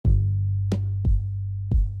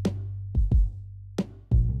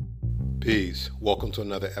Peace. Welcome to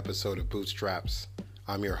another episode of Bootstraps.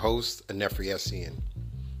 I'm your host, Anefri Essien.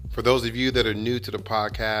 For those of you that are new to the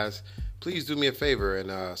podcast, please do me a favor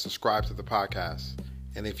and subscribe to the podcast.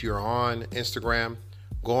 And if you're on Instagram,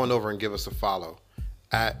 go on over and give us a follow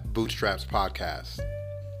at Bootstraps Podcast.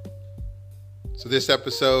 So this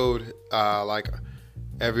episode, like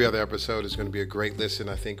every other episode, is going to be a great listen,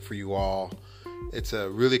 I think, for you all. It's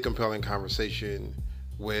a really compelling conversation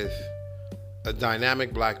with a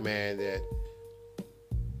dynamic black man that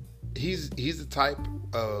he's the type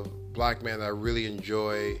of black man that I really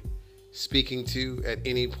enjoy speaking to at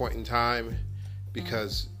any point in time,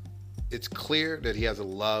 because it's clear that he has a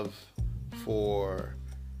love for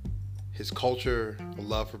his culture, a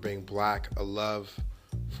love for being black, a love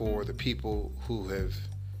for the people who have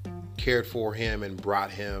cared for him and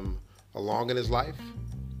brought him along in his life.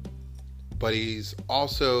 But he's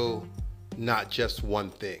also not just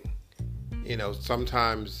one thing. You know,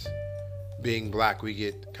 sometimes being black, we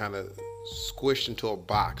get kind of squished into a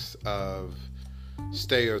box of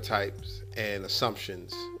stereotypes and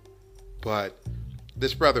assumptions. But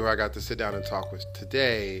this brother who I got to sit down and talk with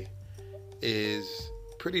today is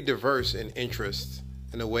pretty diverse in interests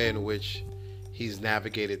in the way in which he's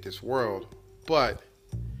navigated this world. But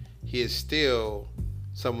he is still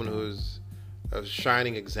someone who's a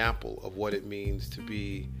shining example of what it means to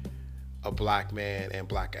be a black man and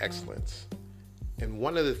black excellence. And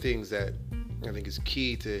one of the things that I think is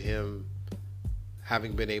key to him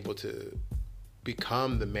having been able to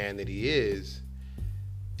become the man that he is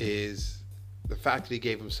the fact that he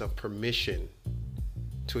gave himself permission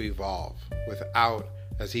to evolve without,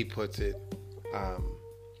 as he puts it,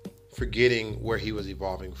 forgetting where he was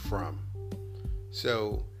evolving from.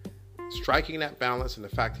 So striking that balance, and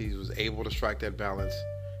the fact that he was able to strike that balance,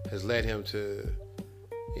 has led him to,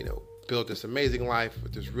 build this amazing life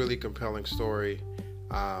with this really compelling story.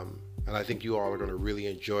 And I think you all are going to really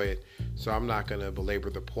enjoy it. So I'm not going to belabor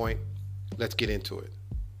the point. Let's get into it.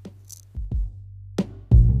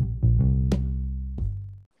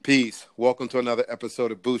 Peace. Welcome to another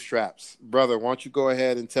episode of Bootstraps. Brother, why don't you go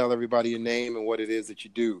ahead and tell everybody your name and what it is that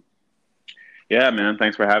you do? Yeah, man.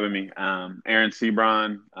 Thanks for having me. Aaron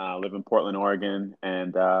Sebron, live in Portland, Oregon,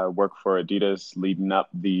 and work for Adidas, leading up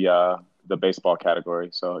the baseball category.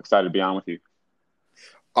 So excited to be on with you.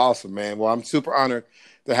 Awesome, man. Well, I'm super honored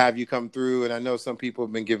to have you come through. And I know some people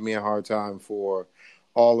have been giving me a hard time for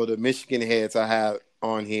all of the Michigan heads I have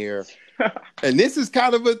on here. And this is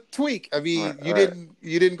kind of a tweak. I mean,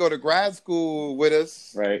 you didn't go to grad school with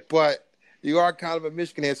us, right? But you are kind of a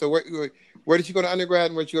Michigan head. So where did you go to undergrad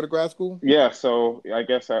and where did you go to grad school? Yeah, so I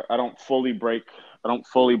guess I don't fully break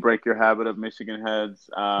your habit of Michigan heads.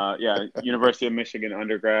 University of Michigan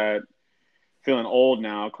undergrad. Feeling old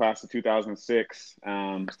now, class of 2006,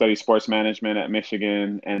 studied sports management at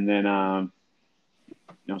Michigan. And then,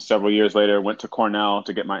 several years later, went to Cornell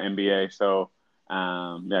to get my MBA. So,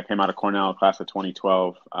 I came out of Cornell, class of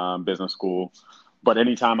 2012, business school. But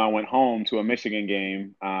anytime I went home to a Michigan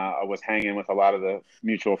game, I was hanging with a lot of the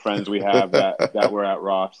mutual friends we have that were at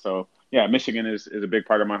Ross. So, yeah, Michigan is a big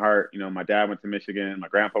part of my heart. You know, my dad went to Michigan. My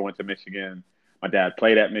grandpa went to Michigan. My dad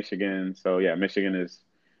played at Michigan. So, yeah, Michigan is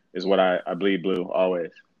what I bleed blue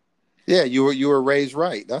always. Yeah, you were raised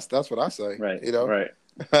right. That's what I say. Right.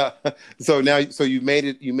 Right. So you made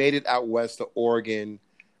it out west to Oregon,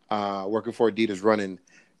 working for Adidas, running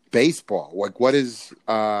baseball. Like what is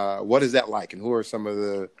that like, and who are some of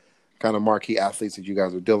the kind of marquee athletes that you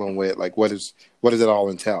guys are dealing with? Like what does it all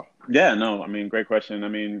entail? Yeah, no, I mean, great question. I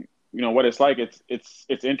mean, what it's like,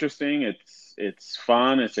 it's interesting, it's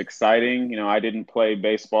fun, it's exciting. I didn't play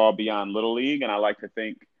baseball beyond Little League, and I like to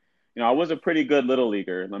think I was a pretty good little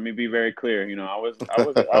leaguer. Let me be very clear. I was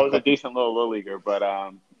a decent little leaguer, but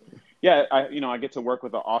I get to work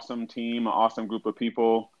with an awesome team, an awesome group of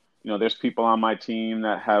people. There's people on my team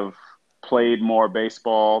that have played more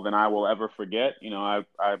baseball than I will ever forget.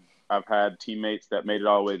 I've had teammates that made it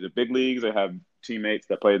all the way to the big leagues. I have teammates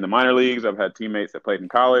that played in the minor leagues. I've had teammates that played in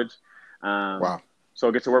college. Wow. So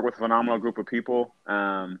I get to work with a phenomenal group of people.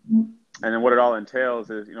 And then what it all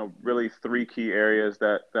entails is, really three key areas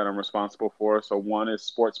that I'm responsible for. So one is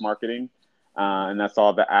sports marketing, and that's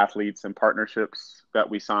all the athletes and partnerships that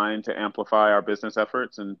we sign to amplify our business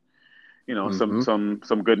efforts. And,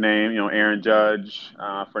 some good name, Aaron Judge,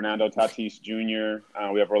 Fernando Tatis Jr.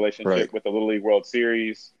 We have a relationship with the Little League World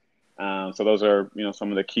Series. So those are,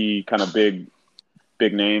 some of the key kind of big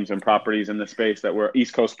names and properties in the space that we're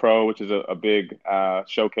East Coast Pro, which is a big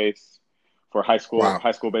showcase for high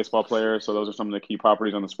school baseball players. So those are some of the key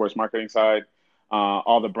properties on the sports marketing side.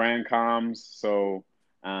 All the brand comms, so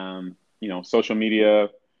social media,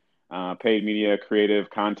 paid media, creative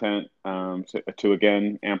content to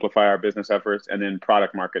again amplify our business efforts, and then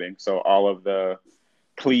product marketing. So all of the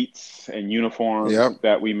cleats and uniforms Yep.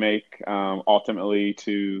 that we make ultimately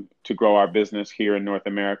to grow our business here in North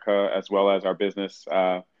America as well as our business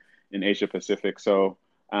in Asia Pacific. So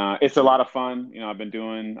it's a lot of fun. I've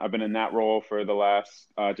been in that role for the last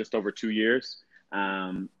just over 2 years,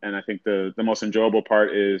 and I think the most enjoyable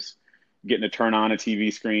part is getting to turn on a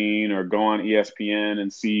TV screen or go on ESPN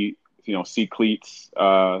and see cleats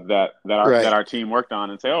that our team worked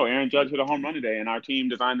on and say, oh, Aaron Judge hit a home run today, and our team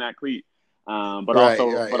designed that cleat. But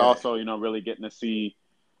also, really getting to see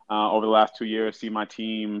over the last 2 years, see my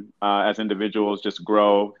team as individuals just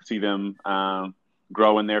grow, see them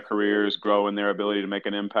grow in their careers, grow in their ability to make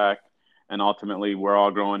an impact, and ultimately we're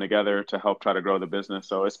all growing together to help try to grow the business.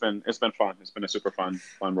 So it's been fun. It's been a super fun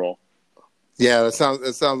role. Yeah, that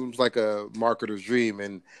sounds like a marketer's dream.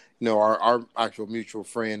 And our actual mutual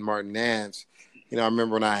friend Martin Nance, I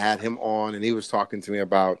remember when I had him on and he was talking to me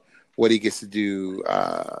about what he gets to do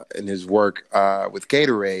in his work with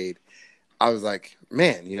Gatorade. I was like,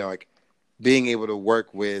 man, like being able to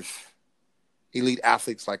work with elite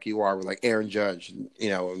athletes like you are, with like Aaron Judge, and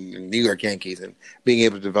New York Yankees, and being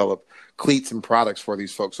able to develop cleats and products for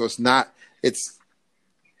these folks. So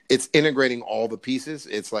it's integrating all the pieces.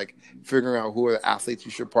 It's like figuring out who are the athletes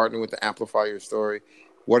you should partner with to amplify your story.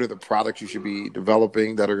 What are the products you should be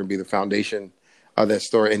developing that are going to be the foundation of that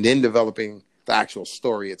story, and then developing the actual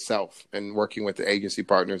story itself and working with the agency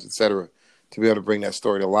partners, et cetera, to be able to bring that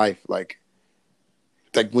story to life. Like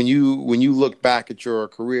when you look back at your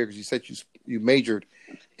career, because you said you majored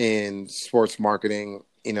in sports marketing,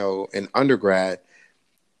 in undergrad,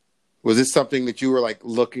 was this something that you were like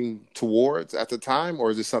looking towards at the time,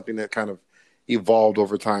 or is this something that kind of evolved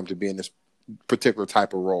over time to be in this particular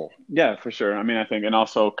type of role? Yeah, for sure. I mean, I think, and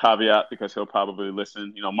also caveat, because he'll probably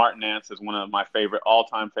listen, Martin Nance is one of my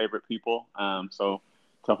all-time favorite people. So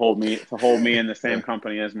to hold me in the same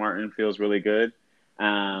company as Martin feels really good.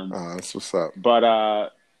 That's what's up.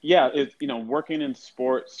 But yeah, working in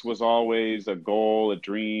sports was always a goal, a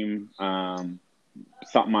dream,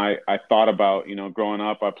 something I thought about. Growing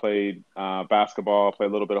up, I played basketball, played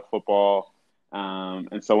a little bit of football,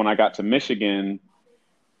 and so when I got to Michigan,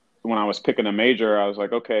 when I was picking a major, I was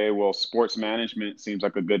like, okay, well, sports management seems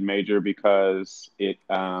like a good major because it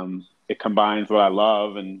combines what I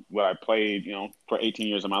love and what I played, for 18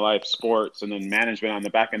 years of my life, sports, and then management on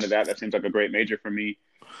the back end of that. That seems like a great major for me.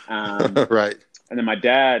 Right. And then my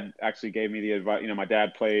dad actually gave me the advice. My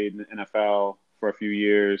dad played in the NFL for a few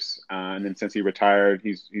years, and then since he retired,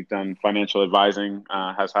 he's done financial advising,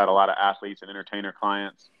 has had a lot of athletes and entertainer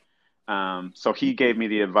clients. So he gave me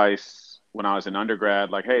the advice when I was in undergrad,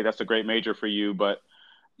 like, hey, that's a great major for you, but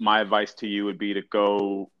my advice to you would be to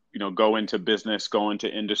go into business, go into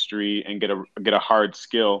industry, and get a hard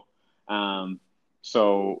skill.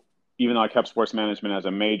 So even though I kept sports management as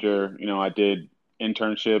a major, I did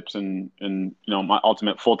internships and my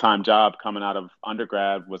ultimate full-time job coming out of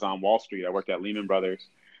undergrad was on Wall Street. I worked at Lehman Brothers.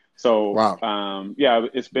 So, wow. Yeah,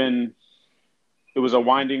 it was a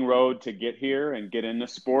winding road to get here and get into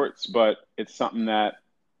sports, but it's something that,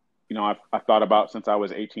 I thought about since I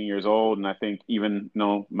was 18 years old. And I think even,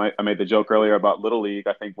 I made the joke earlier about Little League.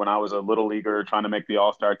 I think when I was a little leaguer trying to make the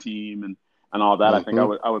All-Star team and all that, I think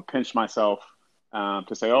I would pinch myself to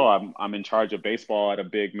say, oh, I'm in charge of baseball at a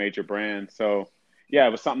big major brand. So yeah, it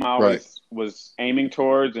was something I always was aiming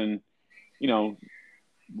towards, and,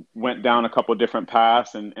 went down a couple of different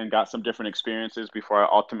paths and got some different experiences before I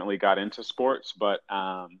ultimately got into sports. But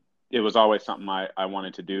it was always something I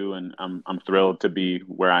wanted to do, and I'm thrilled to be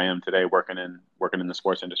where I am today, working in the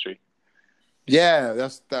sports industry. Yeah,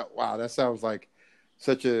 wow, that sounds like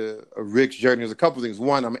such a rich journey. There's a couple of things.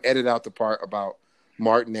 One, I'm gonna edit out the part about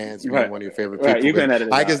Martin Nance being one of your favorite people. Right, you can edit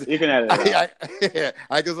it out. You can edit it out.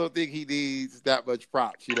 I just don't think he needs that much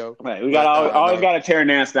props, Right, we always got to tear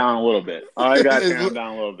Nance down a little bit. Always got to tear him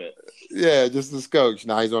down a little bit. Yeah, just the coach.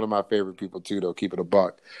 Now he's one of my favorite people too, though. Keep it a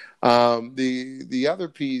buck. The other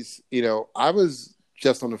piece, I was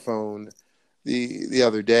just on the phone the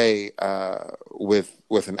other day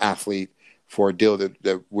with an athlete for a deal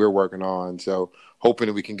that we're working on. So hoping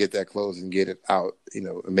that we can get that closed and get it out,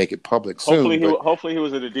 and make it public soon. Hopefully he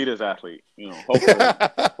was an Adidas athlete.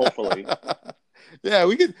 Hopefully. Yeah,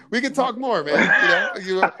 we could talk more, man.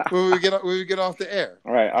 When we get off the air.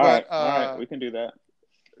 All right, we can do that.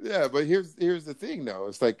 Yeah, but here's the thing, though.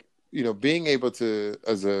 It's like, being able to,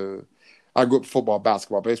 I grew up a football,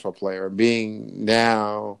 basketball, baseball player, being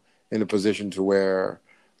now in a position to where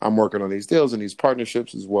I'm working on these deals and these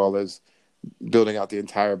partnerships, as well as building out the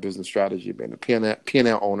entire business strategy, being a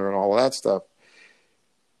P&L owner and all of that stuff.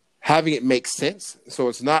 having it make sense. So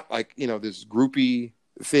it's not like, this groupie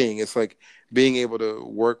thing. It's like being able to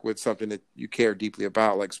work with something that you care deeply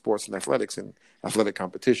about, like sports and athletics and athletic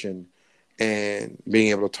competition, and being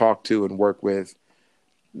able to talk to and work with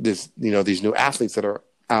these new athletes that are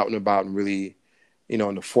out and about and really, in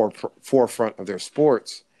the forefront of their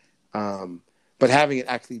sports. But having it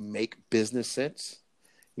actually make business sense,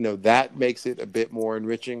 that makes it a bit more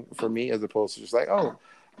enriching for me, as opposed to just like, oh,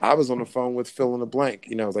 I was on the phone with fill in the blank.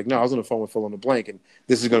 It's like, no, I was on the phone with fill in the blank, and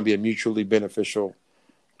this is going to be a mutually beneficial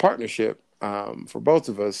partnership for both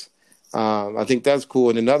of us. I think that's cool.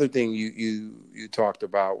 And another thing you talked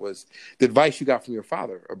about was the advice you got from your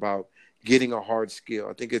father about getting a hard skill.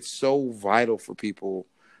 I think it's so vital for people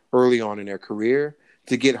early on in their career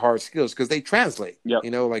to get hard skills because they translate. Yep.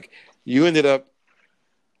 Like you ended up,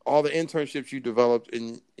 all the internships you developed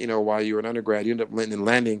in, while you were an undergrad, you ended up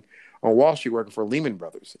landing on Wall Street working for Lehman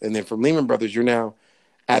Brothers. And then from Lehman Brothers, you're now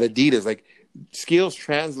at Adidas. Like skills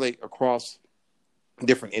translate across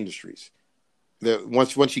different industries.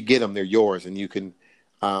 Once you get them, they're yours, and you can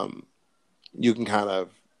kind of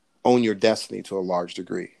own your destiny to a large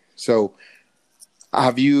degree. So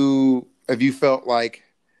have you felt like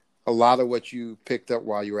a lot of what you picked up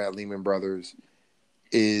while you were at Lehman Brothers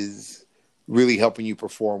is really helping you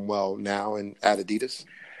perform well now and at Adidas?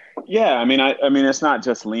 Yeah, I mean, it's not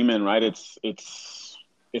just Lehman, right? It's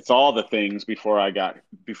all the things before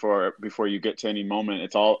you get to any moment.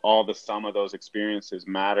 It's all the sum of those experiences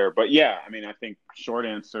matter. But yeah, I mean, I think short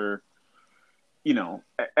answer,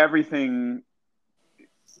 everything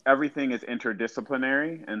is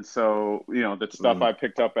interdisciplinary, and so the stuff I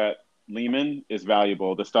picked up at Lehman is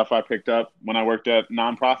valuable. The stuff I picked up when I worked at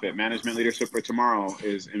nonprofit Management Leadership for Tomorrow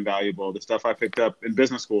is invaluable. The stuff I picked up in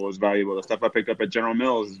business school is valuable. The stuff I picked up at General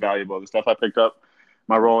Mills is valuable. The stuff I picked up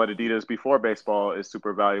my role at Adidas before baseball is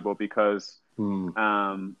super valuable because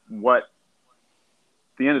what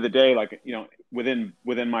at the end of the day, like, within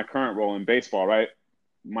my current role in baseball, right?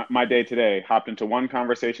 My day today hopped into one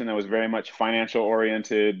conversation that was very much financial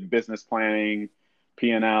oriented, business planning,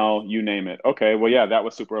 P&L, you name it. Okay, well, yeah, that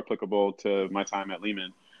was super applicable to my time at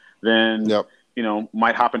Lehman. Then, Yep.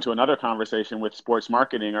 Might hop into another conversation with sports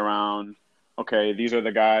marketing around, okay, these are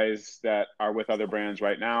the guys that are with other brands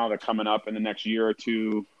right now. They're coming up in the next year or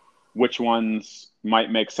two. Which ones might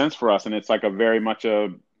make sense for us? And it's like a very much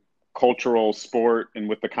a cultural sport, and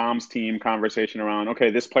with the comms team conversation around, okay,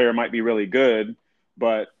 this player might be really good,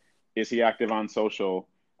 but is he active on social?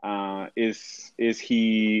 Does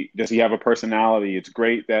he have a personality? It's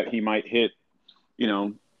great that he might hit,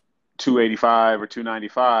 285 or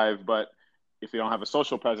 295, but if you don't have a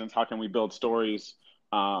social presence, how can we build stories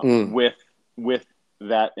with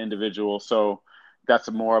that individual? So that's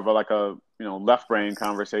more of a left brain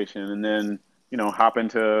conversation. And then, hop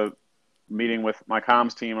into meeting with my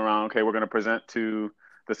comms team around, okay, we're going to present to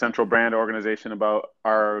the central brand organization about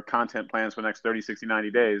our content plans for the next 30, 60,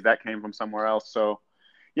 90 days. That came from somewhere else. So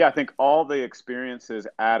yeah, I think all the experiences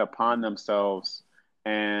add upon themselves.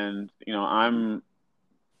 And, I'm,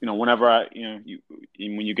 whenever when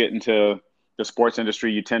you get into the sports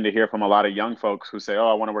industry, you tend to hear from a lot of young folks who say, oh,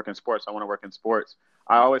 I want to work in sports. I want to work in sports.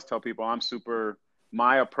 I always tell people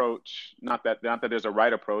my approach, not that there's a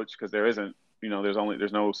right approach, because there isn't,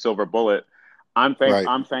 there's no silver bullet. I'm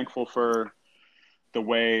thankful for the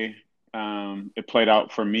way it played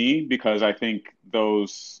out for me, because I think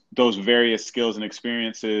those various skills and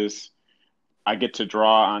experiences, I get to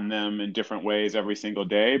draw on them in different ways every single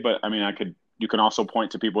day. But I mean, you can also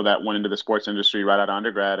point to people that went into the sports industry right out of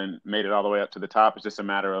undergrad and made it all the way up to the top. It's just a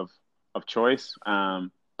matter of choice.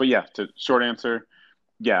 But yeah, short answer,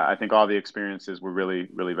 yeah, I think all the experiences were really,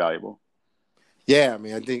 really valuable. Yeah, I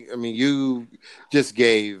mean, you just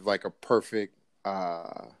gave like a perfect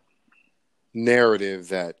narrative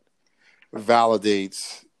that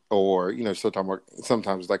validates, or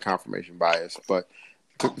sometimes it's like confirmation bias, but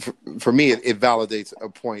for me, it validates a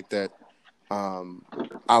point that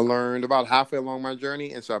I learned about halfway along my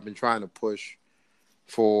journey, and so I've been trying to push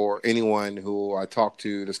for anyone who I talk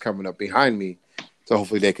to that's coming up behind me, so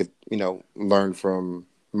hopefully they could learn from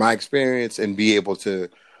my experience and be able to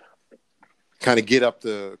kind of get up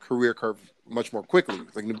the career curve much more quickly.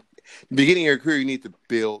 Like in the beginning of your career, you need to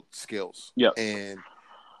build skills. Yeah. And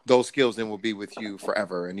those skills then will be with you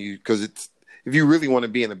forever. And because if you really want to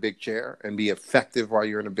be in a big chair and be effective while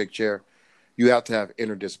you're in a big chair, you have to have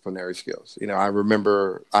interdisciplinary skills. I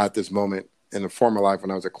remember I had this moment in a former life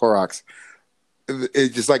when I was at Clorox.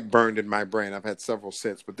 It just like burned in my brain. I've had several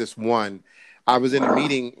since, but this one, I was in a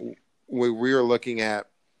meeting where we were looking at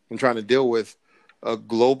and trying to deal with a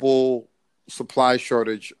global supply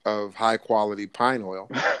shortage of high quality pine oil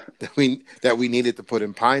that we needed to put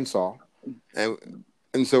in Pine Sol,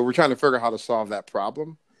 and so we're trying to figure out how to solve that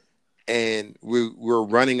problem. And we're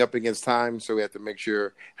running up against time, so we have to make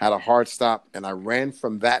sure had a hard stop. And I ran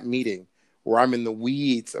from that meeting where I'm in the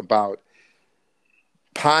weeds about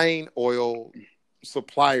pine oil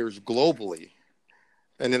suppliers globally,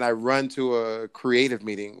 and then I run to a creative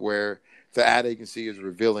meeting where the ad agency is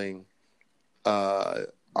revealing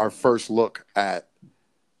our first look at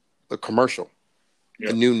the commercial,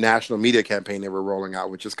 a new national media campaign that we're rolling out,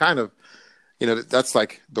 which is kind of, that's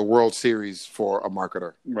like the World Series for a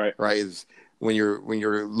marketer, right? Is when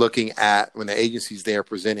you're looking at when the agency's there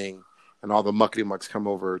presenting and all the muckety mucks come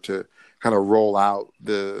over to kind of roll out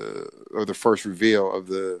the first reveal of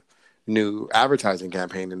the new advertising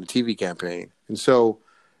campaign and the TV campaign. And so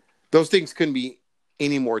those things couldn't be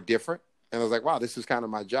any more different. And I was like, wow, this is kind of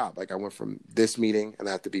my job. Like I went from this meeting and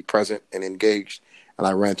I had to be present and engaged. And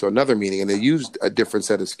I ran to another meeting and they used a different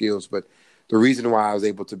set of skills. But the reason why I was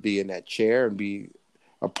able to be in that chair and be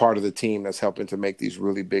a part of the team that's helping to make these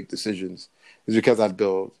really big decisions is because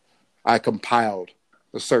I compiled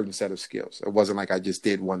a certain set of skills. It wasn't like I just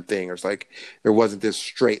did one thing. It's like there wasn't this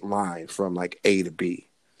straight line from like A to B.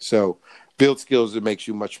 So build skills that makes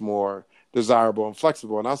you much more desirable and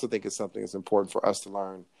flexible. And I also think it's something that's important for us to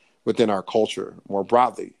learn within our culture more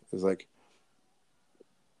broadly. Is like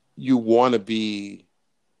you want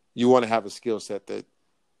to have a skill set that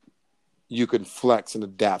you can flex and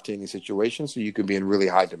adapt to any situation, so you can be in really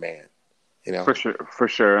high demand. For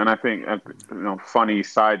sure. And I think, funny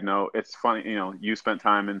side note, it's funny, you spent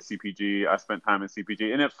time in CPG, I spent time in CPG.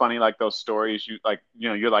 Isn't it funny, like those stories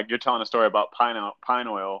you're telling a story about pine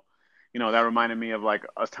oil, that reminded me of like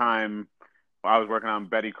a time I was working on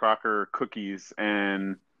Betty Crocker cookies,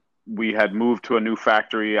 and we had moved to a new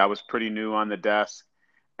factory. I was pretty new on the desk,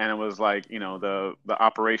 and it was like, the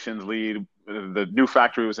operations lead, the new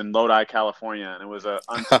factory was in Lodi, California, and it was an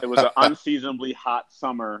unseasonably hot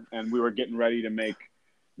summer, and we were getting ready to make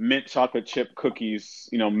mint chocolate chip cookies,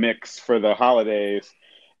 mix for the holidays.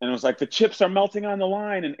 And it was like, the chips are melting on the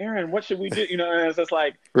line, and Aaron, what should we do? And it's just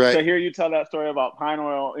like, right. To hear you tell that story about pine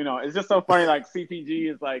oil, it's just so funny. Like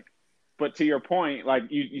CPG is like, but to your point, like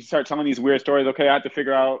you start telling these weird stories. Okay, I have to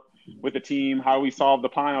figure out with the team how we solve the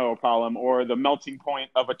pine oil problem or the melting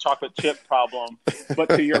point of a chocolate chip problem. But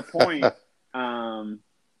to your point,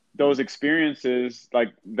 those experiences,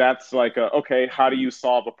 like that's like, okay, how do you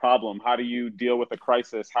solve a problem? How do you deal with a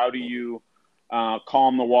crisis? How do you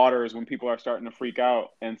calm the waters when people are starting to freak out?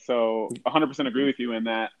 And so 100% agree with you in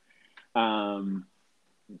that.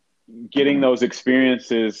 Getting those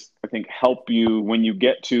experiences, I think, help you when you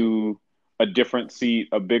get to a different seat,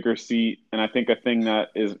 a bigger seat. And I think a thing that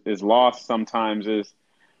is lost sometimes is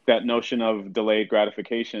that notion of delayed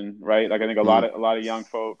gratification, right? Like I think a lot of young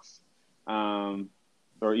folks,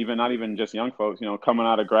 or even not even just young folks, coming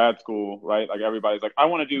out of grad school, right? Like everybody's like, I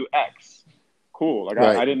want to do X. Cool. Like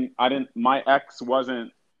right. My X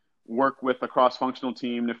wasn't work with a cross-functional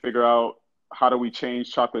team to figure out how do we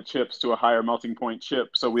change chocolate chips to a higher melting point chip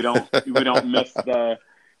so we don't miss the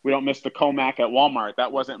Comac at Walmart.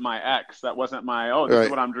 That wasn't my X. That wasn't my, this right. is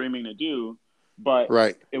what I'm dreaming to do. But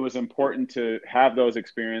right. It was important to have those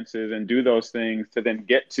experiences and do those things to then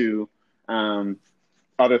get to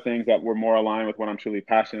other things that were more aligned with what I'm truly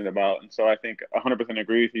passionate about. And so I think 100%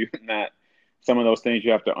 agree with you in that some of those things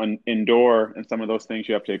you have to endure and some of those things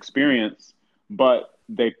you have to experience, but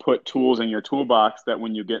they put tools in your toolbox that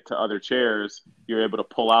when you get to other chairs, you're able to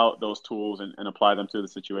pull out those tools and apply them to the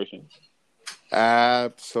situation.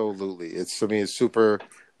 Absolutely. It's super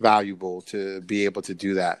valuable to be able to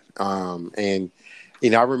do that. And,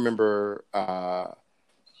 I remember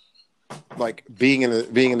like being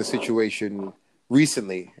in a situation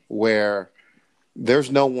recently where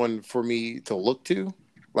there's no one for me to look to.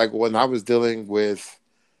 Like when I was dealing with,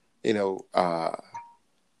 it's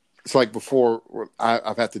like before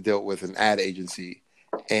I've had to deal with an ad agency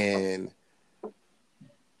and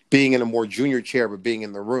being in a more junior chair, but being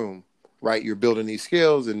in the room, right? You're building these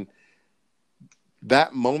skills. And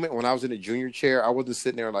that moment when I was in a junior chair, I wasn't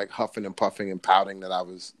sitting there like huffing and puffing and pouting that I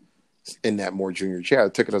was in that more junior chair. I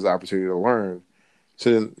took it as an opportunity to learn.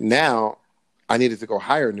 So then now I needed to go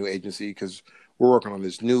hire a new agency because we're working on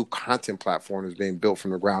this new content platform that's being built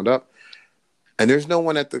from the ground up. And there's no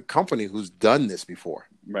one at the company who's done this before.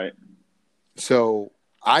 Right. So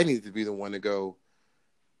I needed to be the one to go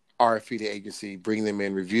RFP the agency, bring them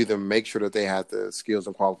in, review them, make sure that they had the skills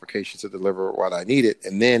and qualifications to deliver what I needed.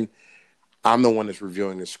 And then I'm the one that's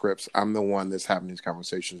reviewing the scripts. I'm the one that's having these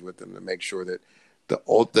conversations with them to make sure that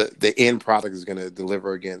the end product is going to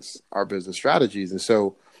deliver against our business strategies. And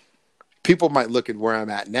so people might look at where I'm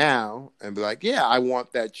at now and be like, yeah, I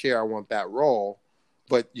want that chair, I want that role,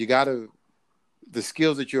 but you got to the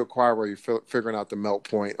skills that you acquire where you're figuring out the melt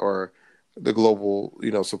point or the global,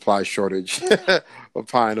 supply shortage of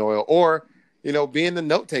pine oil, or being the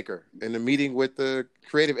note taker in the meeting with the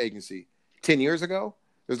creative agency 10 years ago.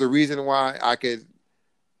 There's a reason why I could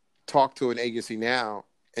talk to an agency now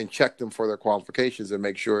and check them for their qualifications and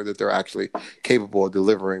make sure that they're actually capable of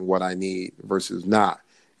delivering what I need versus not.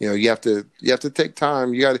 You have to take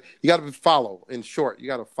time. You got to follow. In short, you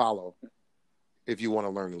got to follow if you want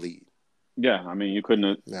to learn to lead. Yeah, I mean, I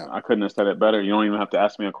couldn't have said it better. You don't even have to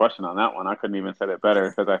ask me a question on that one. I couldn't even said it better,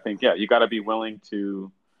 because I think, yeah, you got to be willing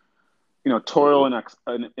to, toil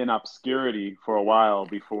in obscurity for a while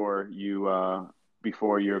before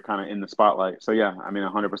you're kind of in the spotlight. So yeah, I mean,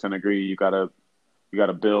 100% agree. You gotta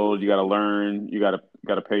build, you gotta learn, you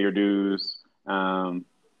gotta pay your dues, and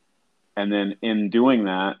then in doing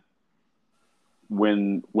that,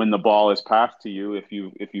 when the ball is passed to you, if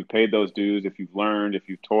you've paid those dues, if you've learned, if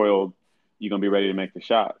you've toiled, you're gonna be ready to make the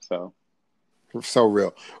shot. So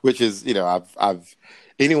real, which is, I've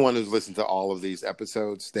anyone who's listened to all of these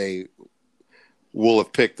episodes, they will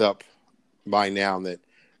have picked up by now that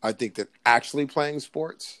I think that actually playing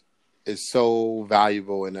sports is so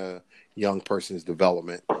valuable in a young person's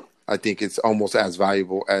development. I think it's almost as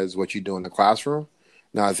valuable as what you do in the classroom.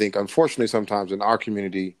 Now, I think, unfortunately, sometimes in our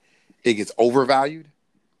community, it gets overvalued,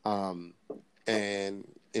 and,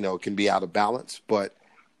 it can be out of balance. But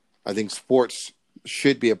I think sports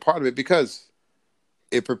should be a part of it because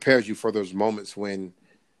it prepares you for those moments when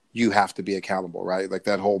you have to be accountable, right? Like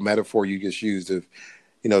that whole metaphor you just used of,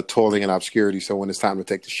 toiling in obscurity. So when it's time to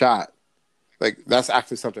take the shot, like that's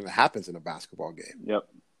actually something that happens in a basketball game. Yep.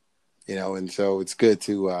 And so it's good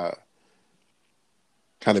to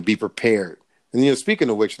kind of be prepared. And, speaking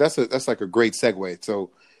of which, that's like a great segue. So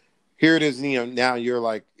here it is, now you're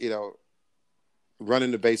like,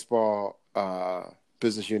 running the baseball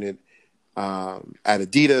business unit at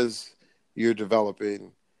Adidas. You're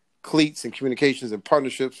developing cleats and communications and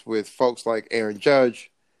partnerships with folks like Aaron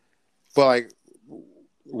Judge. But like,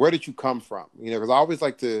 where did you come from? Because I always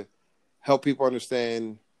like to help people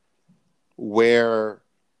understand where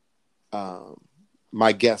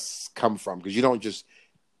my guests come from, because you don't just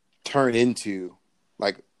turn into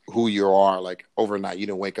like who you are like overnight. You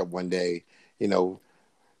don't wake up one day,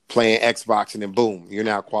 playing Xbox and then boom, you're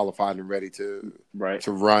now qualified and ready to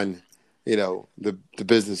run, the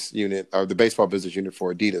business unit or the baseball business unit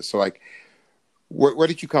for Adidas. So like, where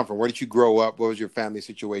did you come from? Where did you grow up? What was your family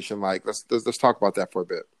situation like? Let's talk about that for a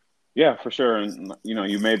bit. Yeah, for sure. And,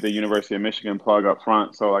 you made the University of Michigan plug up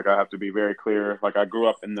front. So, like, I have to be very clear. Like, I grew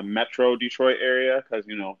up in the Metro Detroit area because,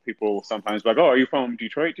 people sometimes be like, oh, are you from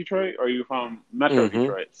Detroit, Or are you from Metro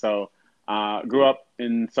Detroit? So, grew up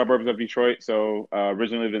in suburbs of Detroit. So,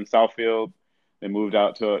 originally lived in Southfield. Then moved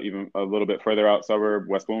out to even a little bit further out suburb,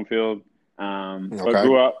 West Bloomfield. But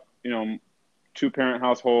grew up, two-parent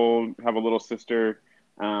household, have a little sister.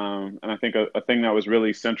 And I think a thing that was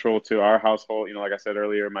really central to our household, like I said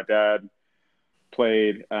earlier, my dad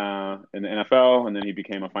played in the NFL, and then he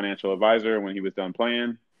became a financial advisor when he was done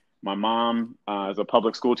playing. My mom is a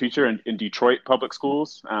public school teacher in Detroit public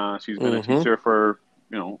schools. She's been a teacher for,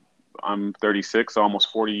 I'm 36, so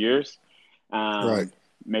almost 40 years, Right.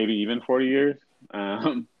 Maybe even 40 years.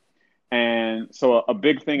 And so a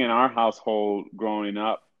big thing in our household growing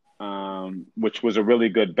up, which was a really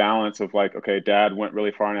good balance of like, okay, dad went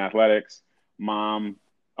really far in athletics. Mom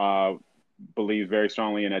believed very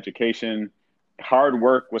strongly in education. Hard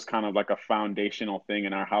work was kind of like a foundational thing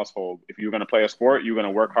in our household. If you're going to play a sport, you're going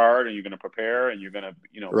to work hard and you're going to prepare and you're going to,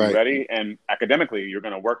 be ready. And academically, you're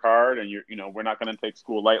going to work hard and we're not going to take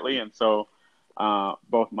school lightly. And so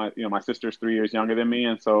both my sister's 3 years younger than me.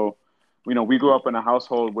 And so, we grew up in a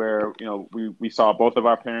household where, we saw both of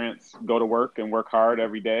our parents go to work and work hard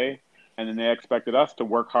every day. And then they expected us to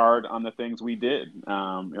work hard on the things we did.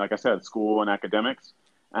 Like I said, school and academics.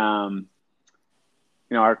 Our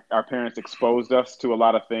parents exposed us to a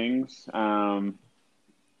lot of things,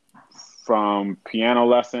 from piano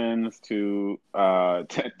lessons to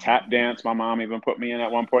tap dance. My mom even put me in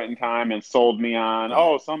at one point in time and sold me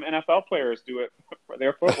on, some NFL players do it for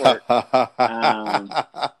their footwork.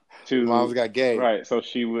 Mom's got game. Right. So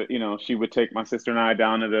she would take my sister and I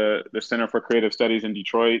down to the Center for Creative Studies in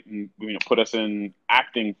Detroit and, put us in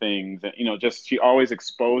acting things. And, she always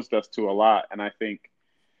exposed us to a lot. And I think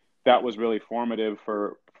that was really formative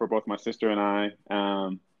for both my sister and I.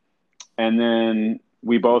 And then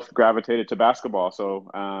we both gravitated to basketball.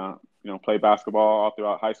 So, played basketball all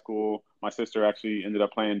throughout high school. My sister actually ended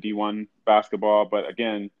up playing D1 basketball. But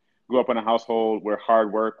again, grew up in a household where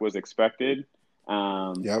hard work was expected.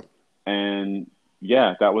 Yep. And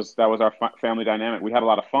yeah, that was our family dynamic. We had a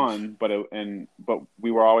lot of fun, but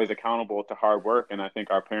we were always accountable to hard work. And I think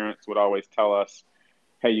our parents would always tell us,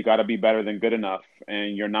 "Hey, you got to be better than good enough,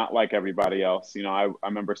 and you're not like everybody else." I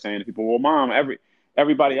remember saying to people, "Well, Mom,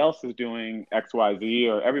 everybody else is doing X, Y, Z,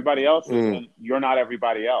 or everybody else is, and you're not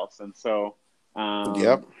everybody else." And so,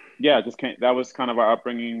 Yep. yeah, that was kind of our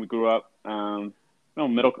upbringing. We grew up,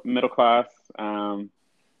 middle class.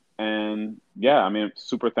 And yeah, I mean,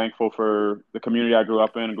 super thankful for the community I grew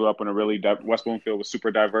up in. Grew up in a really West Bloomfield was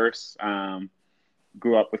super diverse.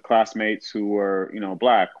 Grew up with classmates who were,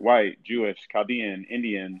 Black, white, Jewish, Chaldean,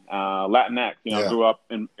 Indian, Latinx. Yeah. Grew up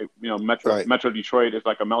in, Right. Metro Detroit is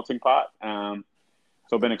like a melting pot.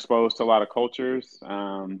 So been exposed to a lot of cultures.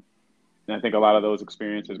 And I think a lot of those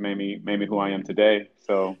experiences made me who I am today.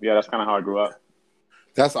 So yeah, that's kind of how I grew up.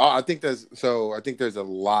 That's all. I think there's a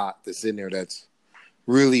lot that's in there that's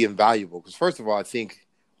really invaluable. Because first of all, I think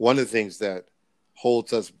one of the things that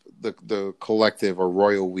holds us, the collective or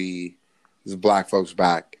royal we as Black folks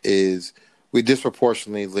back, is we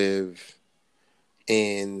disproportionately live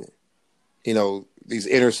in, these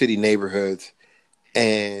inner city neighborhoods,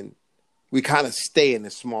 and we kind of stay in a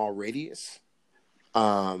small radius.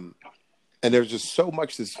 And there's just so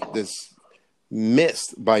much this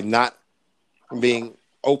missed by not being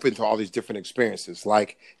open to all these different experiences,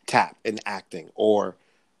 like tap and acting, or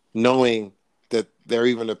knowing that there are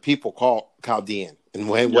even a people called Chaldean and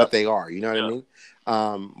what they are. You know what I mean?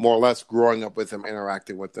 More or less growing up with them,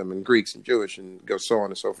 interacting with them, and Greeks and Jewish and go so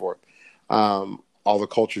on and so forth. All the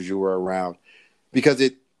cultures you were around, because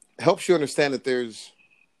it helps you understand that there's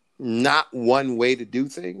not one way to do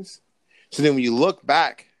things. So then when you look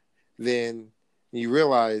back, then you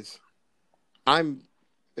realize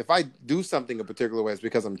if I do something a particular way, it's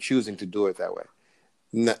because I'm choosing to do it that way.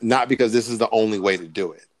 Not because this is the only way to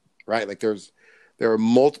do it, right? Like there are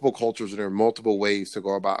multiple cultures and there are multiple ways to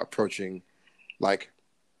go about approaching like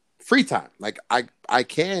free time. Like I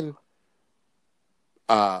can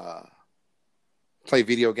play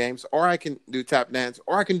video games, or I can do tap dance,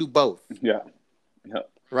 or I can do both. Yeah.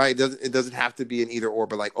 Right. It doesn't have to be an either or,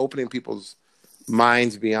 but like opening people's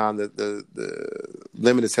minds beyond the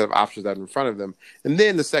limited set of options that are in front of them. And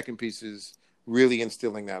then the second piece is really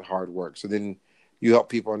instilling that hard work. So then you help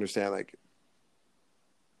people understand, like,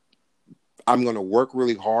 I'm going to work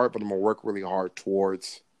really hard, but I'm going to work really hard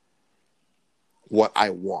towards what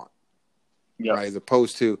I want. Yep. Right. As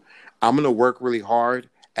opposed to, I'm going to work really hard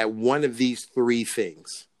at one of these three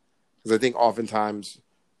things. Because I think oftentimes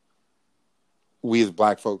we as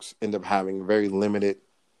Black folks end up having a very limited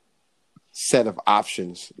set of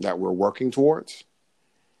options that we're working towards.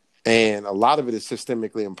 And a lot of it is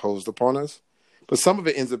systemically imposed upon us. But some of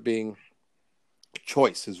it ends up being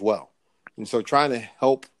choice as well. And so trying to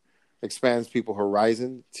help expand people's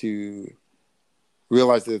horizon to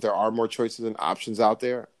realize that there are more choices and options out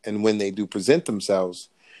there. And when they do present themselves,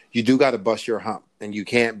 you do got to bust your hump. And you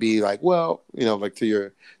can't be like, well, like to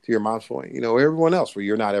your mom's point, everyone else, where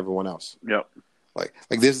you're not everyone else. Yep. Like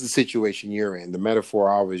this is the situation you're in. The metaphor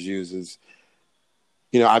I always use is,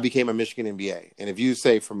 I became a Michigan MBA. And if you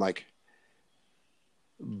say from like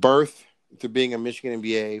birth to being a Michigan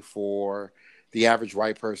MBA for the average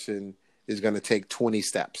white person is going to take 20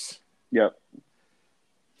 steps. Yep.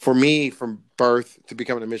 For me, from birth to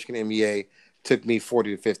becoming a Michigan MBA took me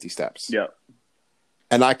 40 to 50 steps. Yep.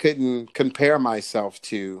 And I couldn't compare myself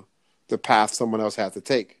to the path someone else had to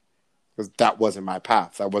take, because that wasn't my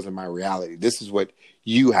path. That wasn't my reality. This is what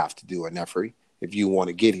you have to do, Nefri, if you want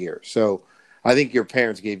to get here. So I think your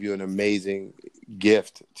parents gave you an amazing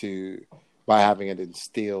gift by having it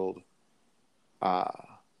instilled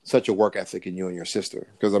such a work ethic in you and your sister,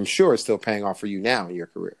 because I'm sure it's still paying off for you now in your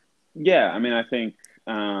career. Yeah, I mean, I think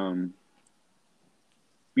I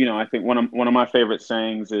think one of my favorite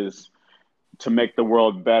sayings is, to make the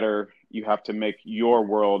world better, you have to make your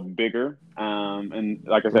world bigger. And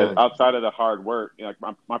like I said, outside of the hard work, like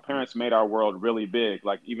my parents made our world really big.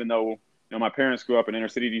 Like, even though, my parents grew up in inner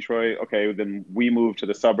city Detroit, okay, then we moved to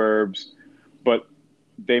the suburbs, but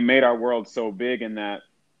they made our world so big in that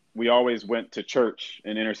we always went to church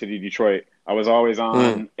in inner city Detroit. I was always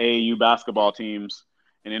on AAU basketball teams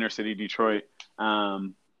in inner city Detroit.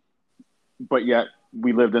 But yet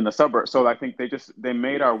we lived in the suburbs. So I think they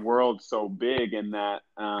made our world so big in that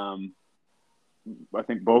I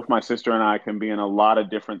think both my sister and I can be in a lot of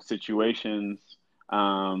different situations,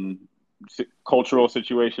 cultural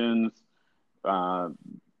situations,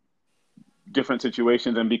 different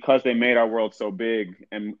situations. And because they made our world so big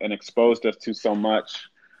and exposed us to so much,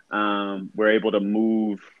 we're able to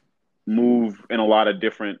move in a lot of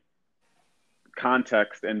different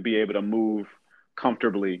context and be able to move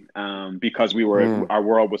comfortably, because our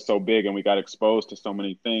world was so big and we got exposed to so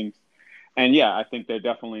many things. And yeah, I think they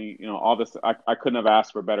definitely, all this. I couldn't have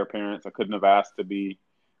asked for better parents. I couldn't have asked to be,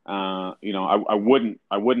 I wouldn't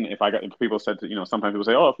if people said to, sometimes people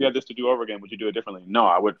say, oh, if you had this to do over again, would you do it differently? No,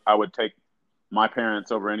 I would take my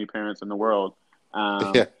parents over any parents in the world.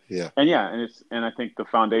 Yeah. And I think the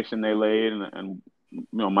foundation they laid, and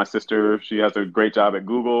my sister, she has a great job at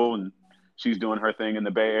Google, and she's doing her thing in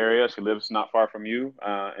the Bay Area. She lives not far from you,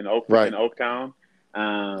 in Oaktown.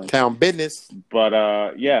 Town business. But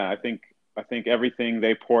I think everything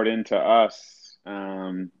they poured into us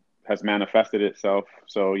has manifested itself.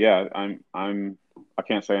 So yeah, I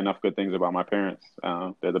can't say enough good things about my parents.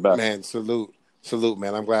 They're the best. Man, salute,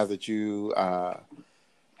 man. I'm glad that you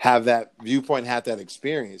have that viewpoint, have that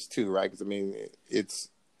experience too, right? Because I mean, it's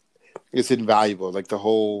invaluable. Like the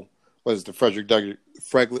whole, what is the Frederick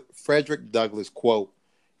Douglass quote?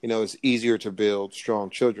 It's easier to build strong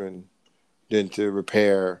children than to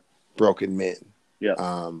repair broken men.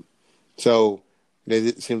 Yeah. So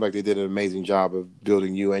it seemed like they did an amazing job of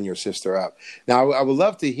building you and your sister up. Now, I would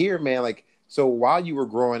love to hear, man, like, so while you were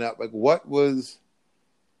growing up, like, what was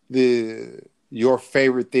your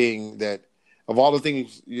favorite thing that, of all the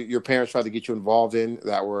things your parents tried to get you involved in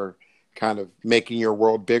that were kind of making your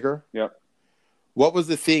world bigger? Yep. What was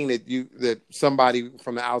the thing that somebody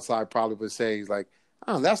from the outside probably would say is like,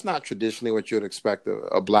 oh, that's not traditionally what you would expect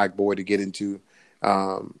a black boy to get into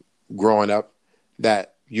growing up,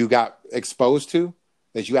 that you got exposed to,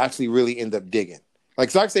 that you actually really end up digging? Like,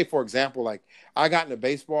 so I say, for example, like I got into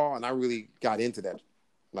baseball and I really got into that.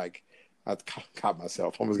 Like, I caught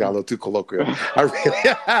myself, almost got a little too colloquial. I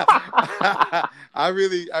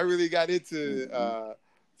really got into,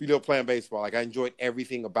 playing baseball. Like I enjoyed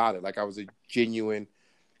everything about it. Like I was a genuine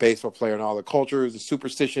baseball player, and all the cultures, the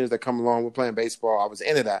superstitions that come along with playing baseball. I was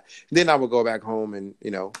into that. Then I would go back home and,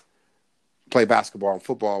 play basketball and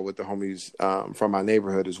football with the homies from my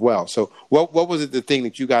neighborhood as well. So what was it, the thing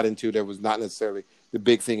that you got into that was not necessarily the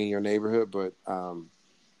big thing in your neighborhood, but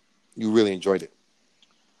you really enjoyed it?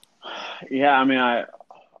 Yeah, I mean,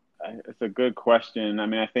 it's a good question. I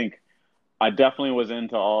mean, I think I definitely was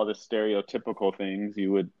into all the stereotypical things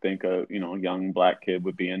you would think a young black kid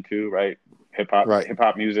would be into, right? Hip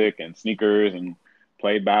hop music and sneakers, and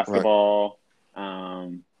played basketball.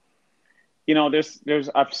 Right.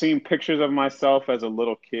 I've seen pictures of myself as a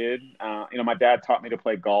little kid. My dad taught me to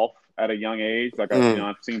play golf at a young age. Like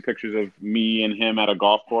I've seen pictures of me and him at a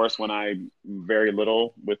golf course when I'm very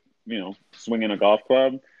little, with swinging a golf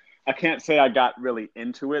club. I can't say I got really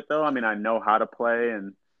into it though. I mean, I know how to play,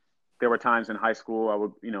 and there were times in high school I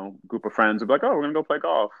would, group of friends would be like, "Oh, we're gonna go play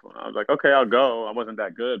golf." I was like, "Okay, I'll go." I wasn't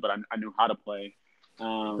that good, but I knew how to play.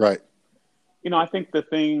 Right. I think the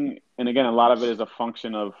thing, and again, a lot of it is a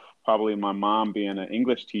function of probably my mom being an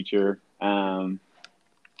English teacher. I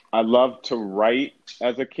loved to write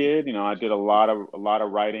as a kid. I did a lot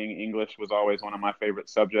of writing. English was always one of my favorite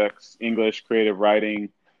subjects. English, creative writing,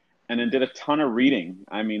 and then did a ton of reading.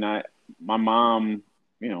 I mean, my mom,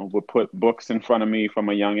 would put books in front of me from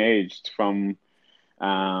a young age, from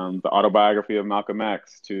the autobiography of Malcolm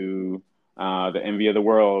X to The Envy of the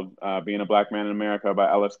World, Being a Black Man in America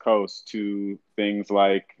by Ellis Coast, to things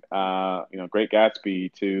like Great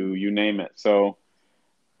Gatsby, to you name it. So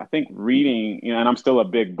I think reading, and I'm still a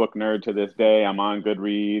big book nerd to this day. I'm on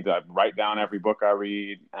Goodreads. I write down every book I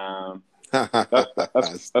read.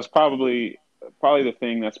 That's probably the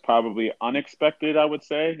thing that's probably unexpected, I would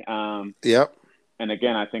say. Yep. And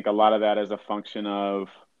again, I think a lot of that is a function of,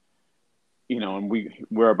 and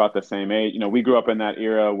we're about the same age. We grew up in that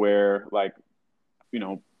era where, like,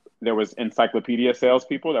 there was encyclopedia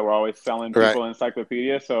salespeople that were always selling people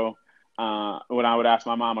encyclopedia. So when I would ask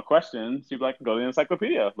my mom a question, she'd be like, "Go to the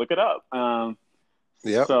encyclopedia, look it up."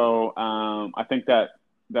 Yep. So I think that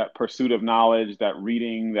pursuit of knowledge, that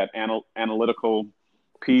reading, that analytical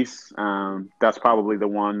piece, that's probably the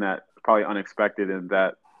one that probably unexpected, and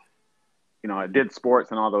that I did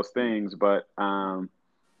sports and all those things, but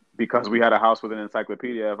because we had a house with an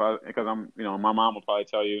encyclopedia, my mom will probably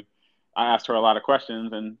tell you, I asked her a lot of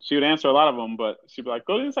questions and she would answer a lot of them, but she'd be like,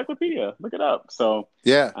 "Go to the encyclopedia, look it up." So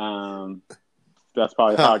yeah, that's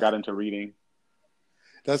probably how I got into reading.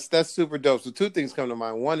 That's super dope. So two things come to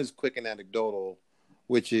mind. One is quick and anecdotal,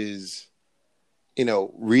 which is,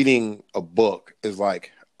 reading a book is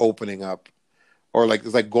like opening up, or like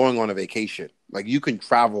it's like going on a vacation. Like you can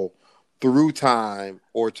travel through time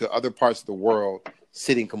or to other parts of the world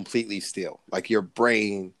sitting completely still. Like your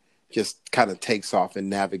brain just kind of takes off and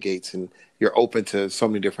navigates, and you're open to so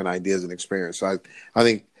many different ideas and experience. So I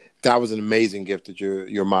think that was an amazing gift that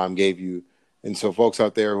your mom gave you And so folks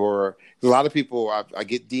out there who are, a lot of people, I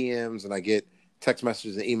get DMs and I get text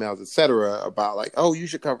messages and emails, etc., about like, oh, you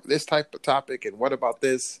should cover this type of topic, and what about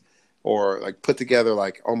this? Or like put together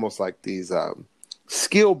like almost like these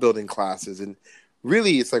skill building classes. And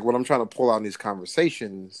really, it's like what I'm trying to pull out in these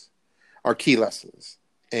conversations are key lessons.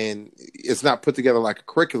 And it's not put together like a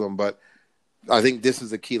curriculum, but I think this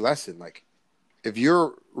is a key lesson. Like, if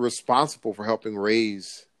you're responsible for helping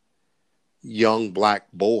raise young Black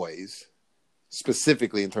boys,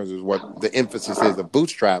 specifically in terms of what the emphasis is of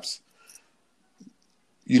Bootstraps,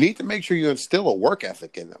 you need to make sure you instill a work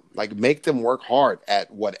ethic in them. Like, make them work hard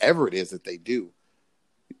at whatever it is that they do.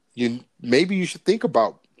 Maybe you should think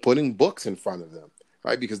about putting books in front of them,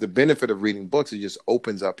 right? Because the benefit of reading books, it just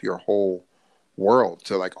opens up your whole world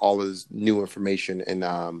to like all of this new information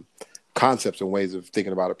and concepts and ways of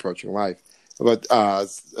thinking about approaching life. But a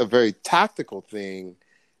very tactical thing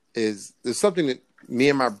is there's something that me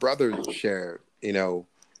and my brother shared, you know,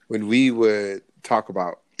 when we would talk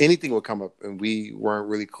about anything would come up and we weren't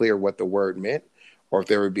really clear what the word meant, or if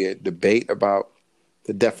there would be a debate about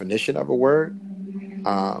the definition of a word,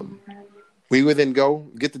 we would then go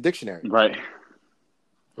get the dictionary. Right.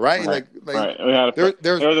 Like right. We had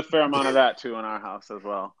there was a fair amount of that too in our house as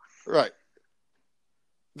well. Right.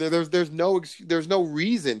 There's no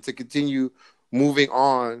reason to continue moving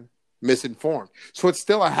on misinformed. So it's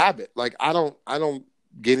still a habit. Like I don't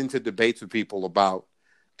get into debates with people about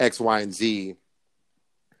X, Y, and Z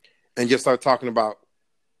and just start talking about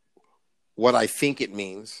what I think it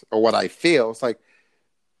means or what I feel. It's like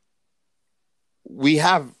we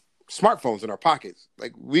have smartphones in our pockets.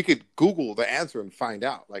 Like we could Google the answer and find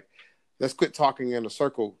out. Like, let's quit talking in a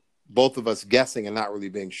circle, both of us guessing and not really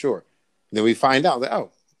being sure. And then we find out that,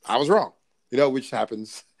 oh, I was wrong, you know, which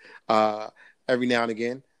happens every now and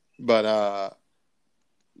again, but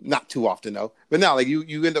not too often though. But now, like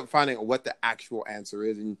you end up finding what the actual answer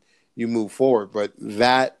is and you move forward. But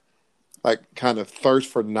that like kind of thirst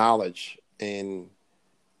for knowledge and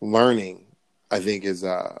learning, I think is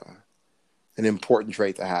an important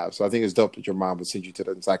trait to have. So I think it's dope that your mom would send you to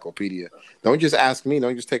the encyclopedia. Don't just ask me.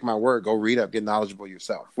 Don't just take my word. Go read up, get knowledgeable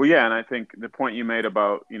yourself. Well, yeah, and I think the point you made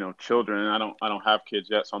about, you know, children, I don't have kids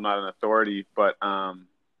yet, so I'm not an authority, but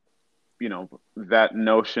you know, that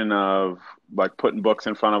notion of like putting books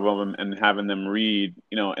in front of them and having them read,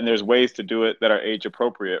 you know, and there's ways to do it that are age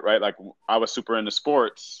appropriate, right? Like I was super into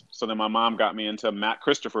sports, so then my mom got me into Matt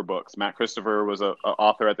Christopher books. Matt Christopher was a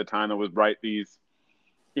author at the time that would write these,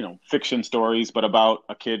 you know, fiction stories, but about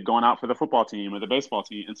a kid going out for the football team or the baseball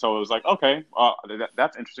team. And so it was like, okay,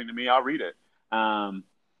 that's interesting to me. I'll read it.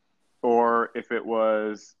 Or if it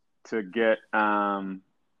was to get,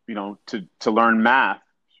 you know, to learn math,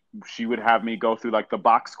 she would have me go through like the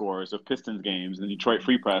box scores of Pistons games and Detroit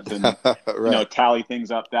Free Press and, Right. You know, tally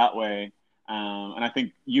things up that way. And I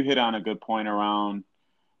think you hit on a good point around,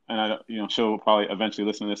 and you know, she'll probably eventually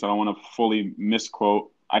listen to this. I don't want to fully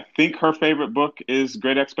misquote. I think her favorite book is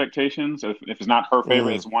Great Expectations. If it's not her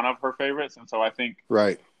favorite, it's one of her favorites. And so I think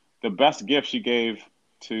the best gift she gave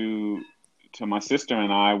to my sister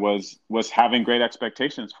and I was having great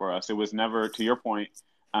expectations for us. It was never, to your point,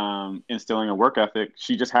 instilling a work ethic.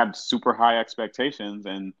 She just had super high expectations,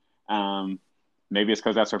 and maybe it's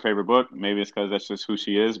because that's her favorite book. Maybe it's because that's just who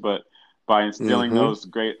she is. But by instilling those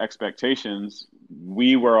great expectations,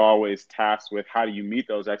 we were always tasked with how do you meet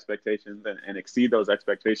those expectations and exceed those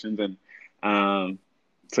expectations. And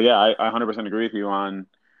so, yeah, I 100% agree with you on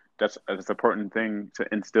that's an important thing to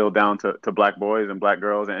instill down to Black boys and Black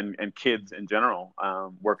girls and kids in general,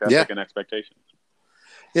 work ethic and expectations.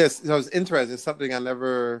 Yes, so it's interesting. It's something I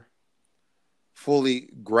never fully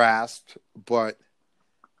grasped, but,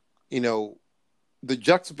 you know, the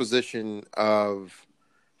juxtaposition of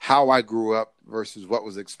how I grew up versus what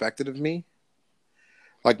was expected of me.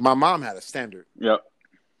 Like, my mom had a standard. Yep.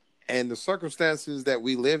 And the circumstances that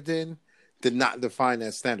we lived in did not define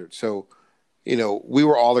that standard. So, you know, we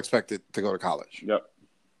were all expected to go to college. Yep.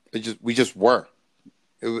 We just were.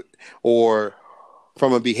 Or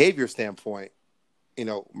from a behavior standpoint, you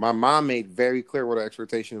know, my mom made very clear what her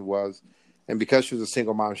expectation was. And because she was a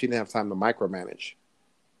single mom, she didn't have time to micromanage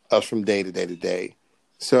us from day to day to day.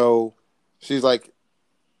 So she's like,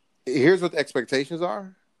 here's what the expectations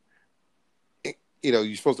are. You know,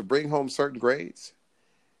 you're supposed to bring home certain grades,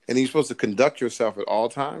 and you're supposed to conduct yourself at all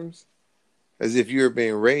times as if you're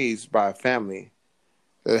being raised by a family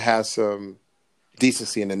that has some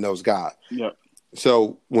decency and that knows God. Yep.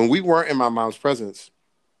 So when we weren't in my mom's presence,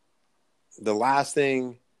 the worst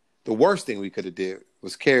thing we could have did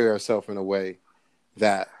was carry ourselves in a way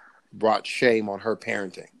that brought shame on her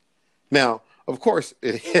parenting. Now, of course,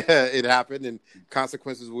 it happened, and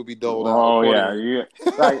consequences will be doled out Oh yeah, accordingly. you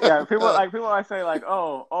like yeah. People I say like,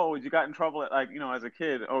 oh, you got in trouble at, like, as a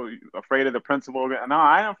kid. Oh, you afraid of the principal? No,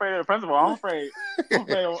 I ain't afraid of the principal. I'm afraid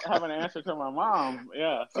of having to answer to my mom.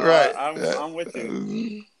 Yeah, so Right. I'm with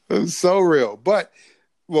you. It's so real. But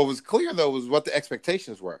what was clear though was what the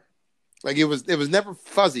expectations were. Like it was never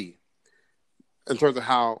fuzzy in terms of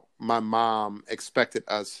how my mom expected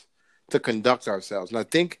us to conduct ourselves. And I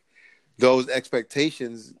think those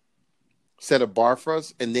expectations set a bar for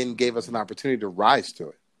us and then gave us an opportunity to rise to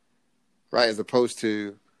it. Right. As opposed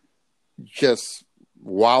to just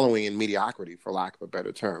wallowing in mediocrity, for lack of a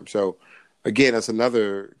better term. So again, that's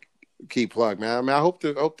another key plug, man. I mean, I hope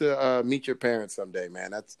to meet your parents someday,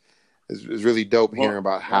 man. It's really dope hearing Well,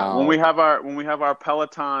 about yeah, how when we have our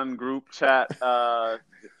Peloton group chat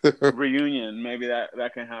reunion, maybe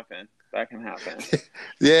that can happen. That can happen.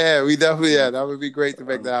 yeah, we definitely that would be great to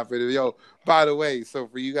make that happen. Yo, by the way, so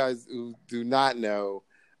for you guys who do not know,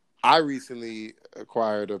 I recently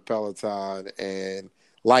acquired a Peloton and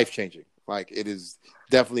life changing. Like it is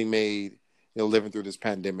definitely made living through this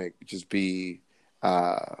pandemic just be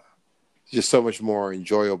uh, just so much more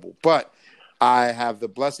enjoyable. But I have the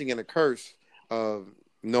blessing and a curse of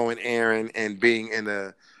knowing Aaron and being in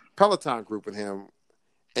a Peloton group with him.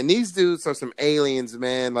 And these dudes are some aliens,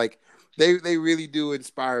 man. Like they really do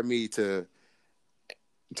inspire me to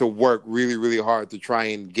work really, really hard to try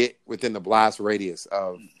and get within the blast radius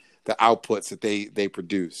of the outputs that they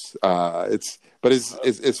produce.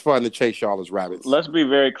 It's fun to chase y'all as rabbits. Let's be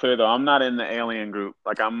very clear though. I'm not in the alien group.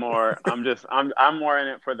 Like I'm more in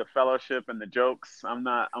it for the fellowship and the jokes. I'm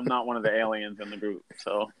not one of the aliens in the group.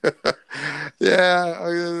 So Yeah,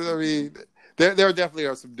 I mean, there definitely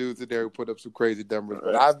are some dudes in there who put up some crazy numbers,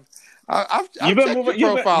 but I've you've been checked your moving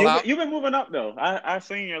profile out. you've been moving up though. I've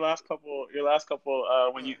seen your last couple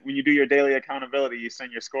when you do your daily accountability, you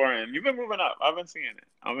send your score in. You've been moving up. I've been seeing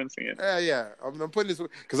it. Yeah. I'm putting this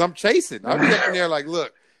because I'm chasing. I'll be up in there like,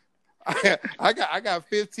 look, I got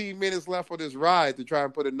 15 minutes left on this ride to try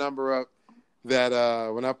and put a number up that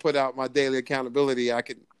when I put out my daily accountability, I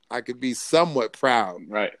could be somewhat proud,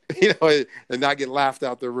 Right. And not get laughed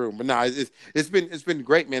out the room. But no, it's been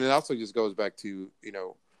great, man. It also just goes back to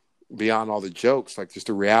beyond all the jokes, like just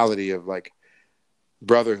the reality of like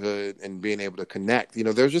brotherhood and being able to connect.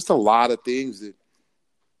 There's just a lot of things that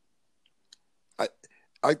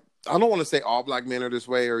I don't want to say all black men are this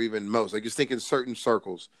way or even most. Like just think in certain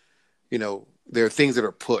circles, there are things that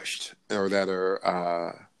are pushed or that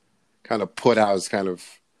are kind of put out as kind of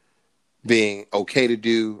being okay to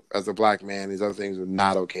do as a black man. These other things are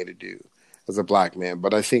not okay to do as a black man.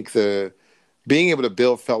 But I think the being able to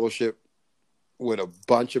build fellowship with a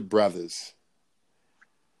bunch of brothers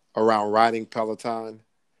around riding Peloton,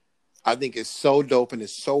 I think it's so dope and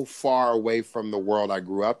it's so far away from the world I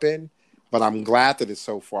grew up in. But I'm glad that it's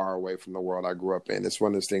so far away from the world I grew up in. It's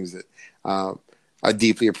one of those things that I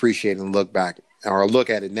deeply appreciate and look back or look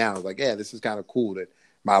at it now. Like, yeah, this is kind of cool that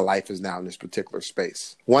my life is now in this particular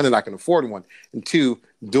space. One, that I can afford one. And two,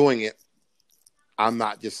 doing it, I'm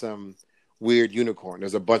not just some weird unicorn.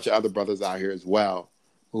 There's a bunch of other brothers out here as well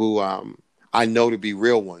who I know to be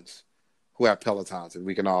real ones who have Pelotons, and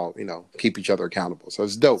we can all, keep each other accountable. So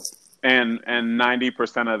it's dope. And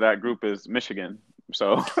 90% of that group is Michigan.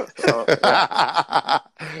 So yeah.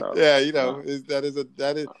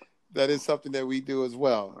 That is something that we do as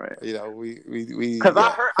well. Right. We because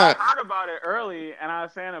I heard about it early, and I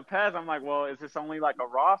was saying to Pez, I'm like, well, is this only like a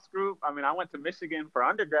Ross group? I mean, I went to Michigan for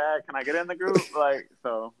undergrad. Can I get in the group? Like,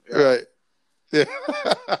 so yeah. Right. Yeah.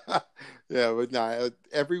 Yeah, but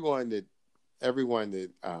everyone that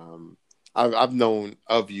I've known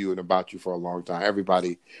of you and about you for a long time.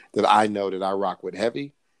 Everybody that I know that I rock with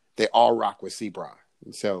heavy, they all rock with C-Bron.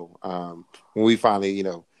 And so when we finally,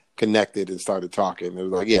 connected and started talking, it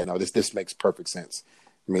was like, yeah, no, this makes perfect sense.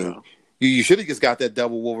 I mean, you should have just got that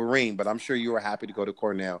double Wolverine, but I'm sure you were happy to go to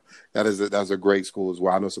Cornell. That was a great school as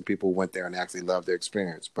well. I know some people went there and actually loved their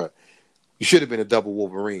experience, but you should have been a double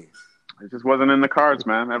Wolverine. It just wasn't in the cards,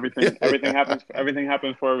 man. Everything happens. Everything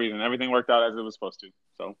happens for a reason. Everything worked out as it was supposed to.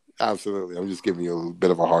 So absolutely, I'm just giving you a little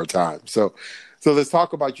bit of a hard time. So let's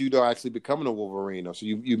talk about you though actually becoming a Wolverine. So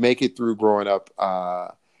you make it through growing up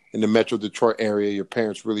in the Metro Detroit area. Your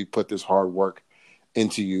parents really put this hard work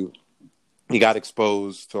into you. You got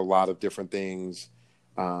exposed to a lot of different things.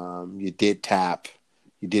 You did tap.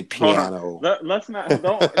 You did Hold on. piano. Let's not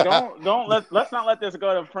let's not let this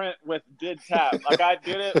go to print with did tap. Like I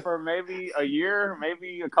did it for maybe a year,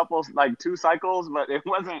 maybe a couple, like 2 cycles, but it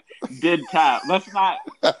wasn't did tap. Let's not.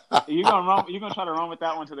 You're gonna try to run with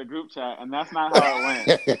that one to the group chat, and that's not how it went.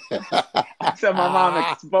 I said my mom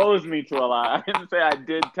exposed me to a lot. I didn't say I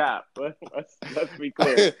did tap. Let's be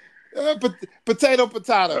clear. Potato, you know what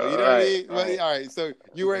I mean? Right. All right, so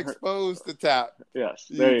you were exposed to tap. Yes,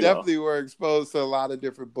 You definitely were exposed to a lot of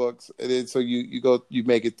different books, and then so you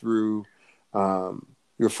make it through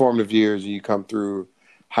your formative years, and you come through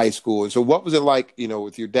high school. And so, what was it like,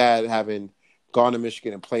 with your dad having gone to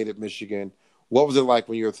Michigan and played at Michigan? What was it like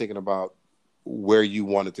when you were thinking about where you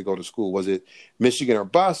wanted to go to school? Was it Michigan or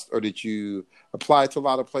bust, or did you apply to a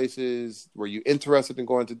lot of places? Were you interested in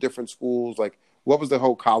going to different schools? Like, what was the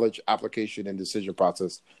whole college application and decision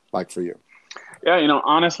process like for you? Yeah,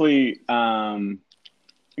 honestly,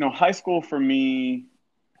 high school for me,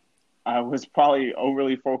 I was probably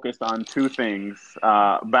overly focused on 2 things: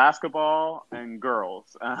 basketball and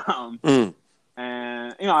girls. And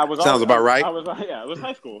I was sounds about right. I was it was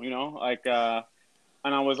high school.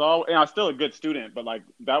 And I was all, I was still a good student, but like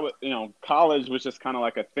that was, college was just kind of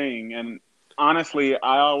like a thing. And honestly,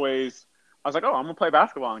 I was like, oh, I'm gonna play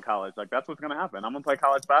basketball in college. Like that's what's gonna happen. I'm gonna play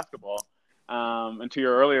college basketball. And to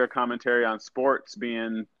your earlier commentary on sports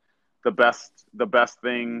being the best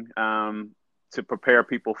thing to prepare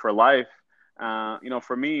people for life,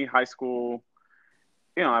 for me, high school,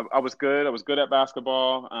 I was good. I was good at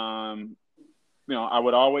basketball. I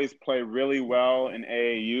would always play really well in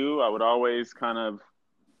AAU. I would always kind of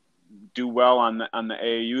do well on the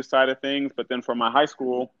AAU side of things. But then for my high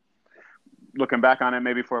school, looking back on it,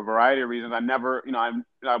 maybe for a variety of reasons, I never,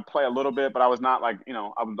 I play a little bit, but I was not like,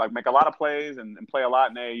 I would like make a lot of plays and play a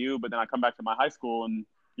lot in AAU. But then I come back to my high school and,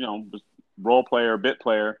 was role player, bit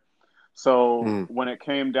player. So when it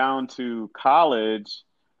came down to college,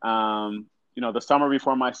 the summer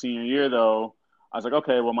before my senior year, though, I was like,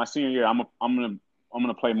 okay, well, my senior year, I'm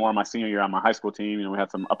gonna play more my senior year on my high school team. We had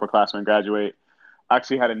some upperclassmen graduate. I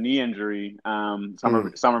actually had a knee injury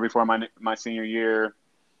summer before my senior year.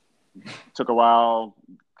 Took a while,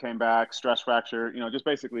 came back, stress fracture. Just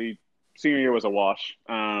basically, senior year was a wash.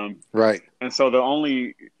 Right. And so the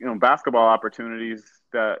only basketball opportunities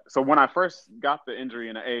so when I first got the injury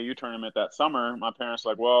in the AAU tournament that summer, my parents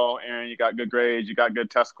were like, well, Aaron, you got good grades, you got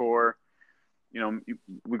good test score.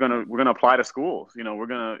 We're gonna apply to schools. We're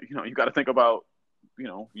gonna, you got to think about,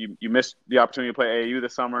 you missed the opportunity to play AAU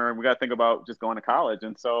this summer. We got to think about just going to college.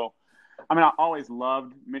 And so, I always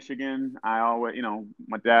loved Michigan. I always,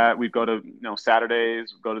 my dad, we'd go to,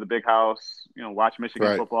 Saturdays, go to the big house, watch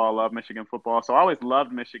Michigan football. I love Michigan football. So I always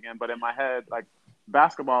loved Michigan. But in my head, like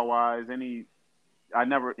basketball wise, and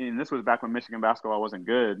this was back when Michigan basketball wasn't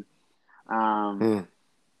good.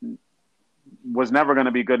 Was never going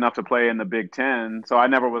to be good enough to play in the Big Ten. So I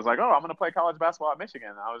never was like, oh, I'm going to play college basketball at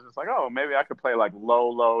Michigan. I was just like, oh, maybe I could play like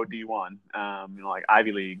low D1, like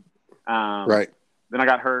Ivy League. Right. Then I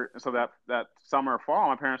got hurt. So that summer or fall,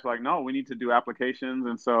 my parents were like, no, we need to do applications.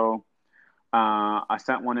 And so I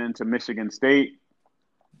sent one into Michigan State.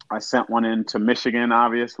 I sent one into Michigan,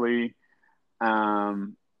 obviously.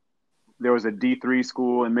 There was a D3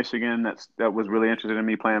 school in Michigan that was really interested in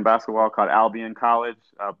me playing basketball called Albion College.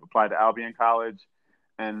 I applied to Albion College.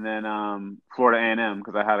 And then Florida A&M,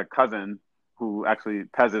 because I had a cousin who actually,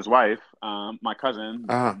 Pez's wife, my cousin,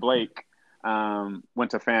 Blake,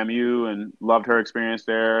 went to FAMU and loved her experience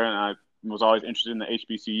there. And I was always interested in the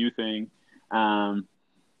HBCU thing.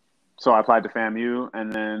 So I applied to FAMU.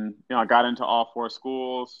 And then, I got into all 4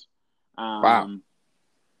 schools. Wow.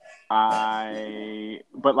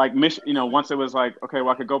 But like once it was like, okay,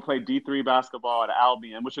 well, I could go play D3 basketball at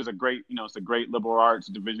Albion, which is a great, it's a great liberal arts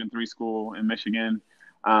Division III school in Michigan.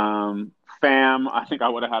 FAM, I think I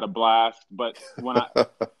would have had a blast. But when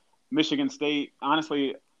Michigan State,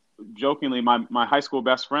 honestly, jokingly, my high school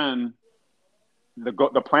best friend,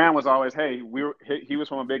 the plan was always, hey, he was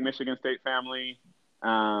from a big Michigan State family.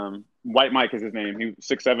 White Mike is his name. He was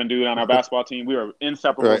 6'7" dude on our basketball team. We were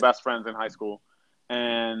inseparable best friends in high school.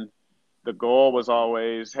 And the goal was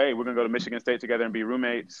always, hey, we're going to go to Michigan State together and be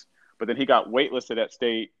roommates. But then he got waitlisted at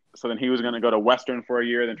State. So then he was going to go to Western for a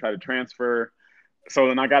year, then try to transfer. So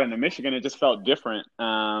then I got into Michigan. It just felt different.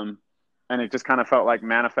 And it just kind of felt like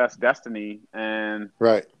manifest destiny. And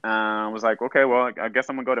I was like, okay, well, I guess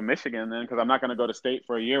I'm going to go to Michigan then, because I'm not going to go to State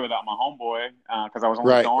for a year without my homeboy, because I was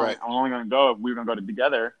only going to go if we were going to go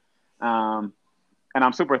together. And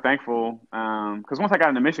I'm super thankful because once I got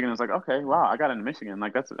into Michigan, I was like, okay, wow, I got into Michigan.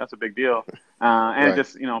 Like that's a big deal, and it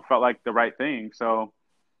just felt like the right thing. So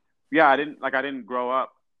yeah, I didn't grow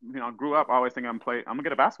up grew up always thinking I'm gonna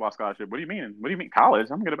get a basketball scholarship. What do you mean? What do you mean college?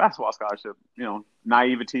 I'm gonna get a basketball scholarship.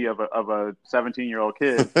 Naivety of a 17-year-old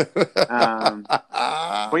kid. But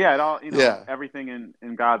yeah, it all Yeah. everything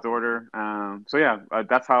in God's order. So yeah,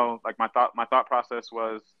 that's how like my thought process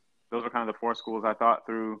was. Those were kind of the four schools I thought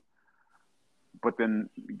through. But then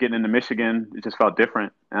getting into Michigan, it just felt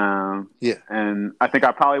different. Yeah. And I think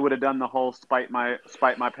I probably would have done the whole spite my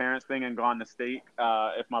parents thing and gone to state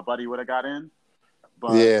if my buddy would have got in.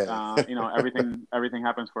 But Yeah. everything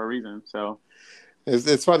happens for a reason. So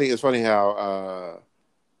It's funny. It's funny how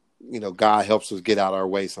God helps us get out our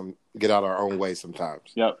own way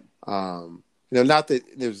sometimes. Yep. Not that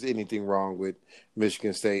there's anything wrong with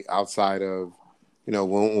Michigan State outside of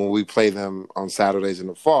when we play them on Saturdays in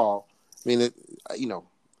the fall. I mean,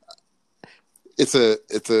 it's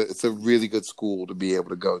a really good school to be able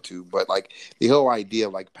to go to, but like the whole idea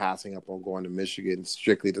of like passing up on going to Michigan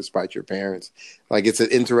strictly despite your parents, like it's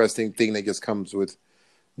an interesting thing that just comes with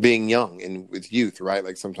being young and with youth, right?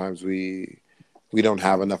 Like sometimes we don't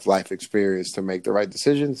have enough life experience to make the right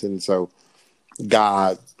decisions, and so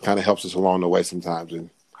God kind of helps us along the way sometimes. And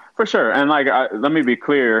for sure, and like let me be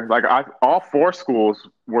clear, like all four schools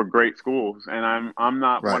were great schools, and I'm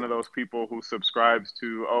not right. one of those people who subscribes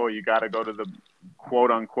to you got to go to the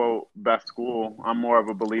quote unquote best school. I'm more of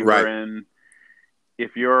a believer right. in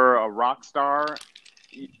if you're a rock star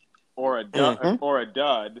or a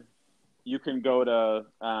dud, you can go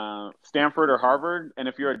to Stanford or Harvard, and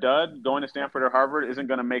if you're a dud, going to Stanford or Harvard isn't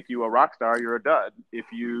going to make you a rock star. You're a dud. If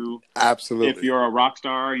you're a rock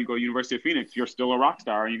star, you go to University of Phoenix, you're still a rock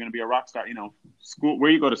star, and you're going to be a rock star. School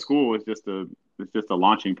where you go to school is just a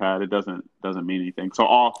launching pad. It doesn't mean anything. So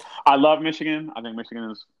I love Michigan. I think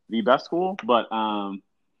Michigan is the best school, but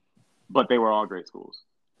they were all great schools.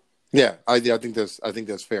 Yeah, I think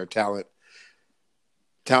that's fair.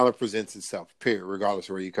 Talent presents itself, period, regardless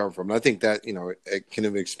of where you come from. And I think that, it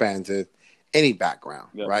can expand to any background,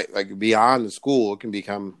 yep. right? Like beyond the school, it can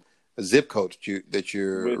become a zip code that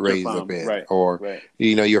you're raised up in, right. or, right.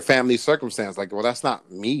 Your family circumstance. Like, well, that's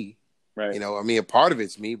not me. Right. I mean, a part of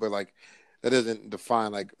it's me, but like, that doesn't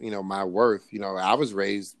define like, my worth. I was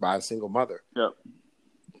raised by a single mother.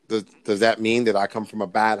 Yep. Does that mean that I come from a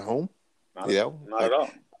bad home? Not at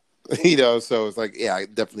all. So it's like, yeah, I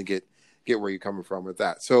definitely get where you're coming from with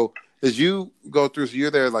that. So as you go through, so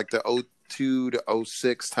you're there like the 02 to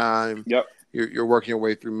 06 time. Yep. You're working your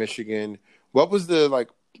way through Michigan. What was the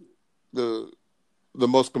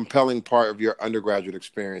most compelling part of your undergraduate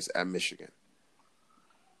experience at Michigan?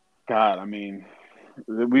 God, I mean,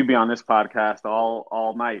 we'd be on this podcast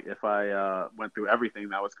all night if I went through everything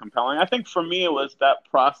that was compelling. I think for me, it was that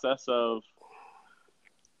process of,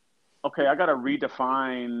 okay, I got to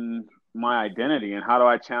redefine my identity and how do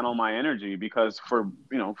I channel my energy? Because for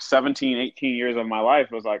 17, 18 years of my life,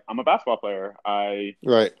 it was like, I'm a basketball player. I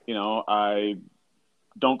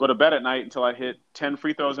don't go to bed at night until I hit 10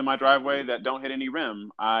 free throws in my driveway that don't hit any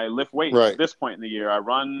rim. I lift weights at this point in the year. I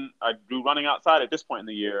do running outside at this point in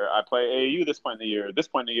the year. I play AAU this point in the year. This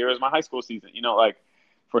point in the year is my high school season. Like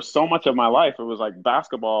for so much of my life, it was like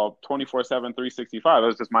basketball 24/7, 365. It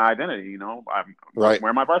was just my identity. I'm wearing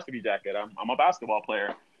my varsity jacket. I'm a basketball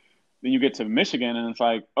player. Then you get to Michigan and it's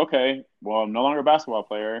like, okay, well, I'm no longer a basketball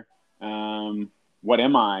player. What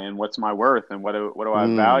am I and what's my worth and what do I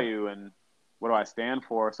value and what do I stand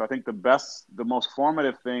for? So I think the most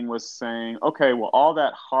formative thing was saying, okay, well, all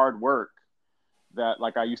that hard work that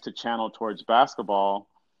like I used to channel towards basketball,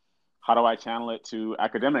 how do I channel it to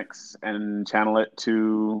academics and channel it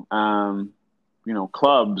to,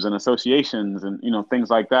 clubs and associations and, things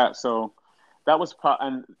like that. So that was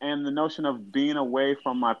and the notion of being away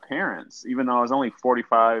from my parents, even though I was only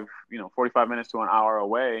 45 minutes to an hour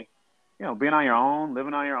away, being on your own,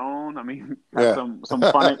 living on your own. I mean, have some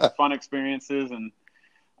fun experiences and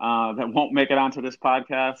that won't make it onto this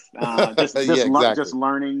podcast. Just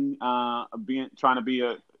learning, trying to be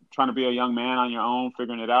a young man on your own,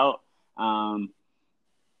 figuring it out.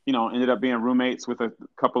 Ended up being roommates with a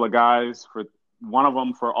couple of guys for one of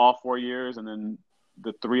them for all 4 years, and then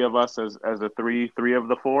the three of us as a three of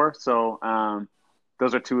the four. So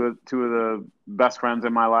those are two of the best friends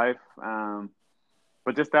in my life.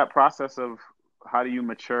 But just that process of how do you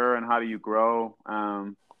mature and how do you grow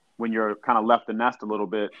when you're kind of left the nest a little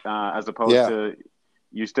bit, as opposed to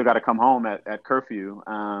you still got to come home at curfew.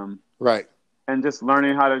 Right. And just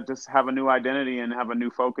learning how to just have a new identity and have a new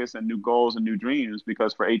focus and new goals and new dreams.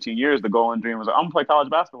 Because for 18 years, the goal and dream was, I'm going to play college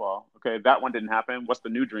basketball. Okay, that one didn't happen. What's the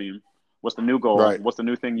new dream? What's the new goal? Right. What's the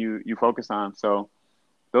new thing you focus on? So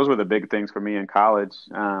those were the big things for me in college.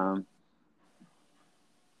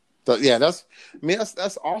 So yeah, that's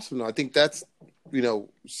awesome. I think that's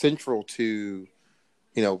central to,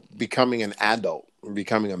 becoming an adult,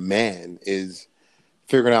 becoming a man is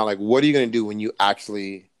figuring out like, what are you going to do when you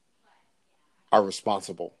actually are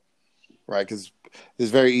responsible, right? Because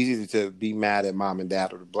it's very easy to be mad at mom and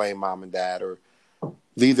dad or to blame mom and dad or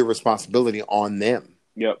leave the responsibility on them.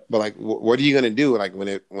 Yep. But like, what are you going to do like when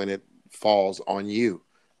it falls on you,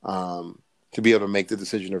 to be able to make the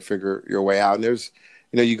decision or figure your way out? And there's,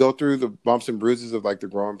 you go through the bumps and bruises of like the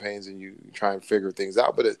growing pains and you try and figure things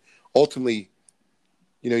out, but ultimately,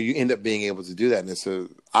 you end up being able to do that. And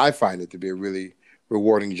I find it to be a really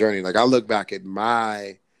rewarding journey. Like I look back at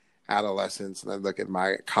my adolescence and I look at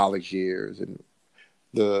my college years and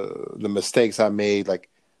the mistakes I made, like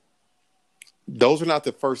those are not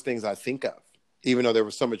the first things I think of, even though there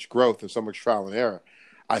was so much growth and so much trial and error.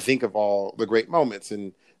 I think of all the great moments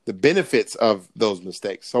and the benefits of those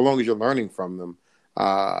mistakes. So long as you're learning from them,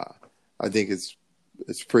 I think it's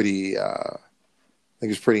pretty,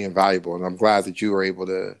 it's pretty invaluable. And I'm glad that you were able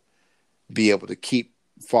to keep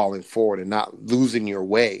falling forward and not losing your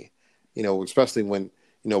way, especially when,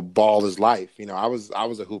 ball is life. I was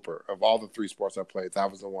a hooper. Of all the three sports I played, that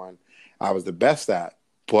was the one I was the best at,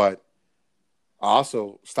 but I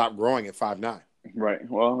also stopped growing at 5'9". Right.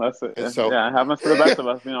 Well, that's it. So, yeah, it happens to the best of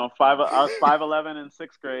us. I was 5'11" in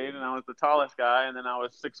 6th grade, and I was the tallest guy, and then I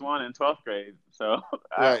was 6'1" in 12th grade. So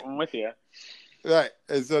right. I'm with you. Right.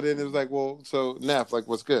 And so then it was like, well, so Neff, like,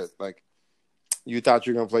 what's good? Like, you thought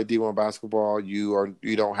you were going to play D1 basketball. You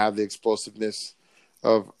don't have the explosiveness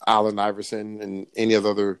of Allen Iverson and any of the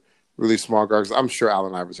other really small guards. I'm sure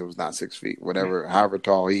Allen Iverson was not 6 feet, however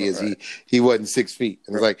tall he is. Right. He wasn't 6 feet.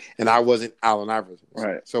 And it's like, and I wasn't Allen Iverson.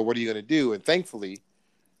 Right. So what are you going to do? And thankfully,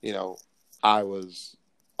 I was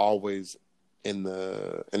always in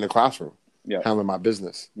the classroom, handling my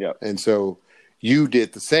business. Yep. And so you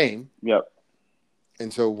did the same. Yep.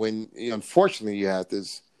 And so when, unfortunately, you had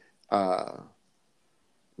this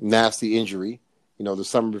nasty injury, the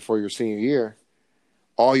summer before your senior year,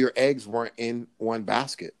 all your eggs weren't in one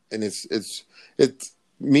basket. And it's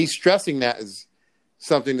me stressing that is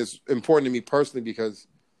something that's important to me personally, because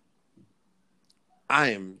I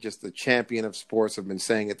am just the champion of sports. I've been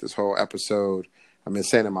saying it this whole episode. I've been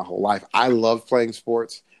saying it my whole life. I love playing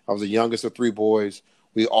sports. I was the youngest of three boys.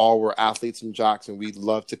 We all were athletes and jocks, and we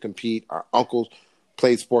loved to compete. Our uncles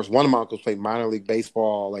played sports. One of my uncles played minor league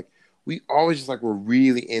baseball. Like, we always just like were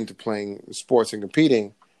really into playing sports and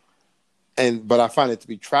competing. But I find it to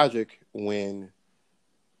be tragic when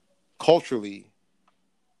culturally,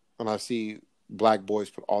 when I see black boys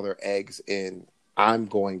put all their eggs in, I'm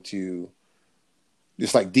going to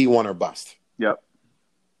just like D1 or bust. Yep.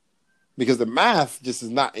 Because the math just is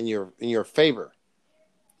not in your favor.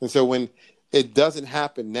 And so when it doesn't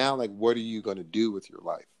happen now, like, what are you going to do with your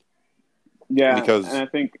life? Yeah, because and I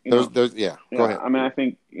think go ahead. I mean, I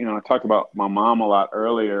think I talked about my mom a lot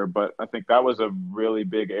earlier, but I think that was a really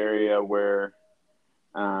big area where,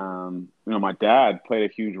 my dad played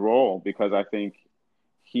a huge role, because I think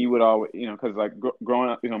he would always, because like growing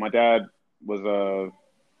up, my dad was a,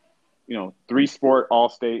 3-sport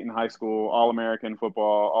All-State in high school, All-American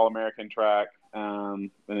football, All-American track,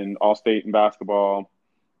 and then All-State in basketball,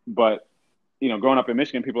 but growing up in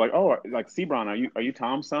Michigan, people are like, oh, like Sebron, are you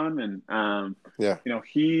Tom's son? And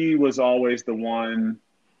he was always the one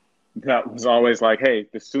that was always like, hey,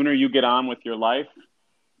 the sooner you get on with your life,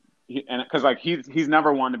 and because like he's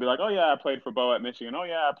never one to be like, oh yeah, I played for Bo at Michigan. Oh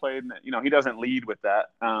yeah, I played. He doesn't lead with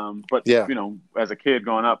that. But as a kid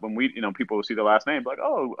growing up, when people would see the last name, like,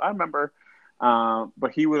 oh, I remember.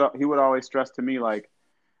 But he would always stress to me like,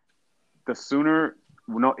 the sooner.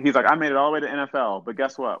 No, he's like, I made it all the way to NFL, but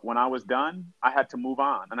guess what? When I was done, I had to move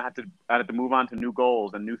on, and I had to move on to new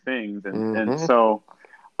goals and new things, and so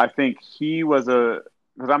I think he was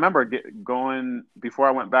because I remember going before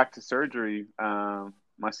I went back to surgery, the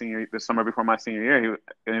summer before my senior year,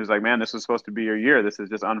 he was like, man, this was supposed to be your year. This is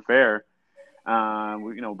just unfair.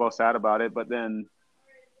 We both sad about it, but then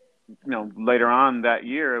later on that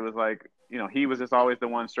year, it was like he was just always the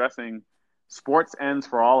one stressing, sports ends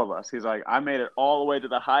for all of us. He's like, I made it all the way to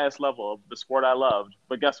the highest level of the sport I loved,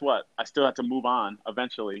 but guess what? I still have to move on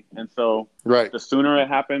eventually. And so the sooner it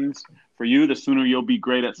happens for you, the sooner you'll be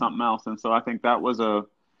great at something else. And so I think that was to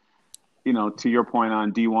your point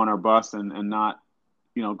on D1 or bust and not,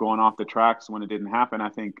 going off the tracks when it didn't happen. I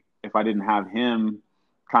think if I didn't have him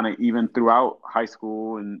kind of even throughout high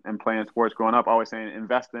school and playing sports growing up, always saying,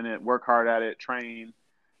 invest in it, work hard at it, train.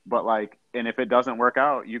 But and if it doesn't work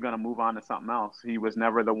out, you're going to move on to something else. He was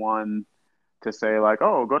never the one to say like,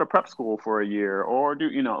 oh, go to prep school for a year or do,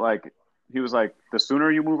 he was like, the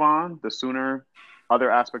sooner you move on, the sooner other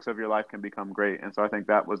aspects of your life can become great. And so I think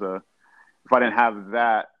that was a if I didn't have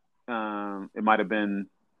that, it might have been,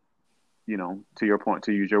 to your point,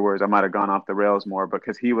 to use your words, I might have gone off the rails more,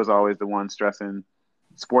 because he was always the one stressing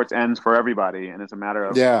sports ends for everybody, and it's a matter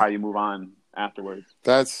of Yeah. how you move on afterwards.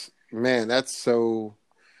 That's so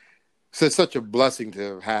it's such a blessing to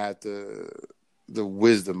have had the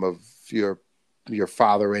wisdom of your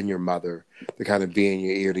father and your mother to kind of be in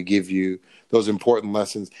your ear to give you those important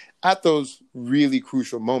lessons at those really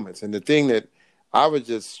crucial moments. And the thing that I would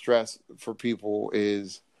just stress for people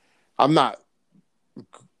is I'm not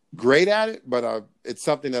great at it, but it's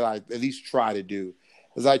something that I at least try to do,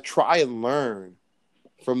 is I try and learn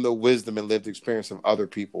from the wisdom and lived experience of other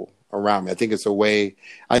people around me. I think it's a way,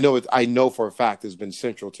 I know for a fact has been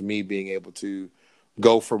central to me being able to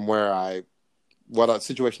go from what a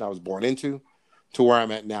situation I was born into to where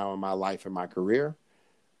I'm at now in my life and my career.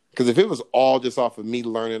 Because if it was all just off of me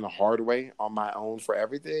learning the hard way on my own for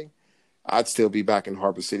everything, I'd still be back in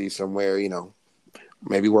Harbor City somewhere,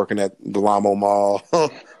 maybe working at the Lamo Mall,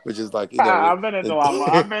 which is like, I've been at the Lamo.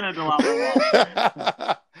 I've been at the Lamo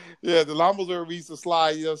Mall. Yeah, the Lambos where we used to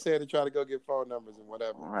slide, to try to go get phone numbers and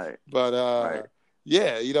whatever. Right. But right.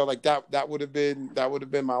 Yeah, like that would have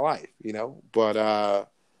been my life, But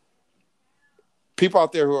people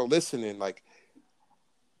out there who are listening, like,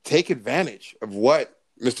 take advantage of what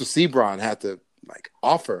Mr. Sebron had to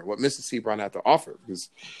offer, what Mr. Sebron had to offer. Because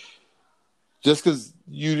just because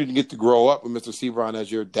you didn't get to grow up with Mr. Sebron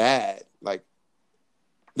as your dad,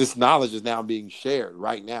 this knowledge is now being shared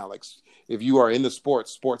right now. Like, if you are in the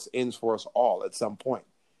sports ends for us all at some point.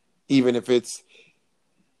 Even if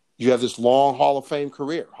you have this long Hall of Fame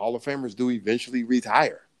career. Hall of Famers do eventually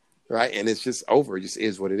retire, right? And it's just over. It just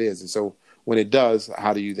is what it is. And so when it does,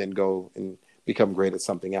 how do you then go and become great at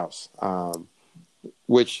something else?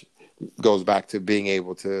 Which goes back to being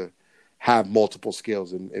able to have multiple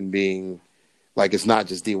skills and being it's not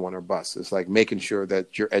just D1 or bust. It's like making sure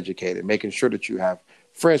that you're educated, making sure that you have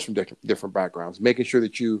friends from different backgrounds, making sure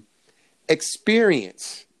that you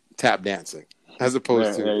experience tap dancing as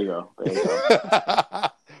opposed to. There you go.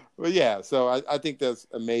 But yeah, so I think that's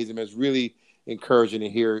amazing. It's really encouraging to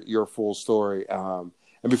hear your full story. And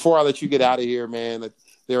before I let you get out of here, man,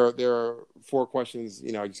 there are 4 questions.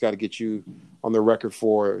 I just got to get you on the record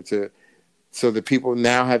so that people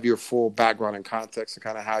now have your full background and context and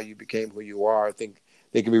kind of how you became who you are. I think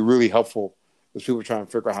they can be really helpful as people trying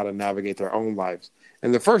to figure out how to navigate their own lives.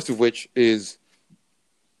 And the first of which is,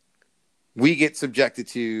 we get subjected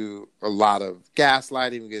to a lot of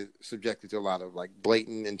gaslighting. We get subjected to a lot of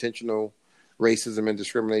blatant, intentional racism and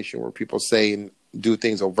discrimination, where people say and do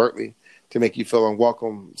things overtly to make you feel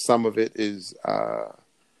unwelcome. Some of it is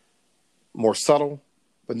more subtle,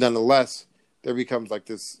 but nonetheless, there becomes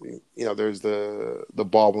this, there's the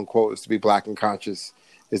Baldwin quote, is to be black and conscious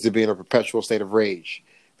is to be in a perpetual state of rage.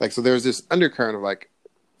 So there's this undercurrent of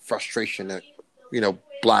frustration that,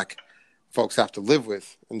 black folks have to live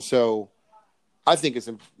with. And so I think it's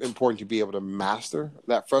important to be able to master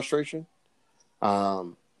that frustration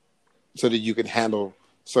so that you can handle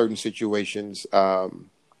certain situations to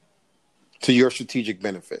your strategic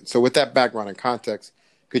benefit. So with that background and context,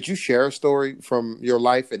 could you share a story from your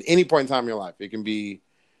life at any point in time in your life? It can be,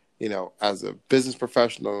 as a business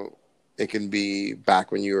professional. It can be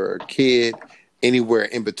back when you were a kid, anywhere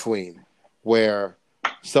in between, where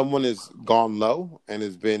someone has gone low and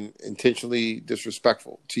has been intentionally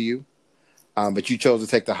disrespectful to you, but you chose to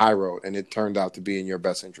take the high road, and it turned out to be in your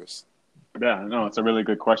best interest. Yeah, no, it's a really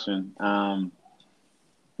good question. I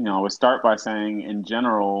would start by saying, in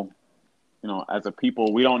general, as a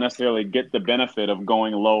people, we don't necessarily get the benefit of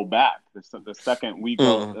going low back. The second we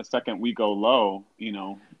go low,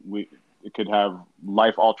 it could have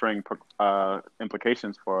life-altering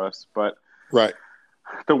implications for us. But right,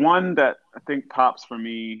 the one that I think pops for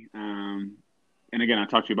me, and again, I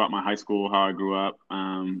talked to you about my high school, how I grew up,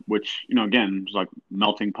 which again was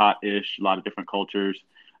melting pot-ish, a lot of different cultures.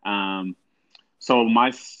 So my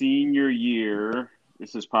senior year.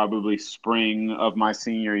 This is probably spring of my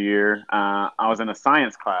senior year. I was in a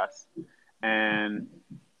science class, and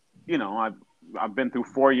I've been through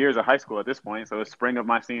 4 years of high school at this point. So it's spring of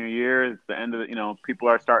my senior year. It's the end of people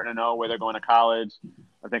are starting to know where they're going to college.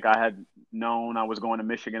 I think I had known I was going to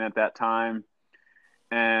Michigan at that time,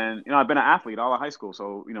 and I've been an athlete all of high school.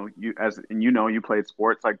 So you played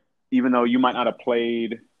sports. Even though you might not have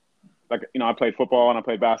played, I played football and I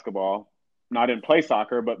played basketball. No, I didn't play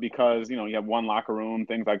soccer, but because, you have one locker room,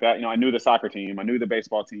 things like that, I knew the soccer team, I knew the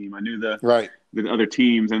baseball team, I knew the other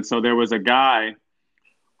teams. And so there was a guy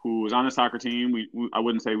who was on the soccer team. I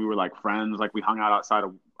wouldn't say we were friends, we hung out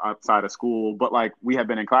outside of school, but we had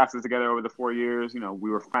been in classes together over the 4 years. We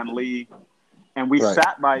were friendly. And we Right.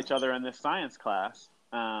 sat by each other in this science class.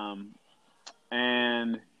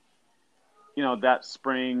 And, you know, that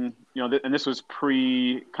spring, you know, and this was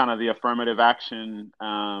pre kind of the affirmative action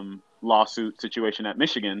lawsuit situation at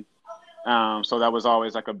Michigan. So that was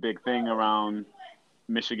always like a big thing around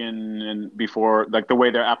Michigan, and before, like the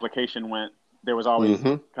way their application went, there was always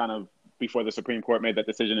kind of before the Supreme Court made that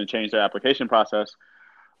decision and changed their application process.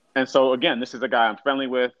 And so again, this is a guy I'm friendly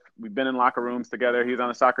with. We've been in locker rooms together. He's on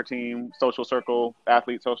a soccer team, social circle,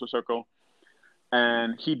 athlete social circle,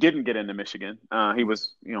 and he didn't get into Michigan. He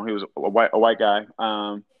was a white guy.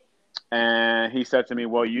 And he said to me,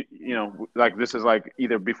 well, you know, like this is like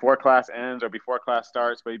either before class ends or before class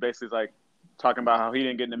starts. But he basically is like talking about how he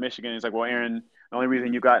didn't get into Michigan. He's like, well, Aaron, the only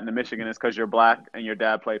reason you got into Michigan is because you're black and your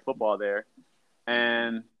dad played football there.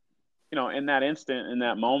 And, you know, in that instant, in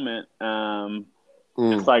that moment,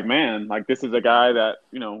 it's like, man, like this is a guy that,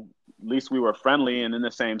 you know, at least we were friendly and in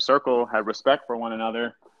the same circle, had respect for one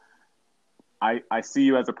another. I see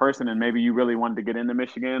you as a person, and maybe you really wanted to get into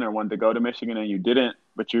Michigan or wanted to go to Michigan and you didn't,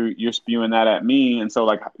 but you're spewing that at me. And so,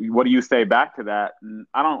 like, what do you say back to that? And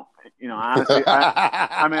I don't, you know, honestly,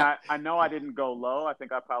 I mean, I know I didn't go low. I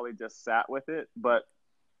think I probably just sat with it, but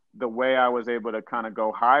the way I was able to kind of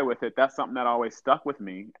go high with it, that's something that always stuck with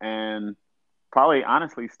me and probably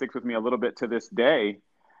honestly sticks with me a little bit to this day.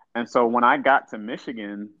 And so when I got to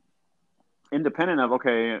Michigan, independent of,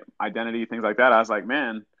 okay, identity, things like that, I was like,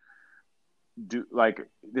 man,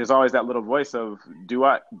 there's always that little voice of, do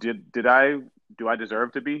I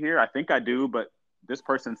deserve to be here? I think I do, but this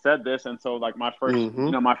person said this. And so like my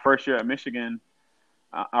first year at Michigan,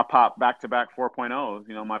 I popped back-to-back 4.0s.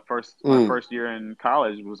 You know, my first year in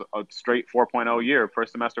college was a straight 4.0 year.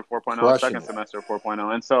 First semester 4.0, second semester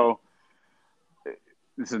 4.0. And so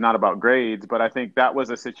this is not about grades, but I think that was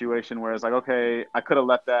a situation where it's like, okay, I could have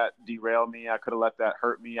let that derail me. I could have let that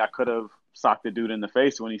hurt me. I could have socked the dude in the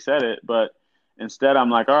face when he said it. But instead, I'm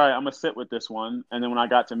like, all right, I'm going to sit with this one. And then when I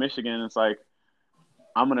got to Michigan, it's like,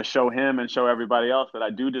 I'm going to show him and show everybody else that I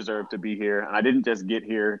do deserve to be here. And I didn't just get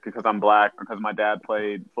here because I'm black or because my dad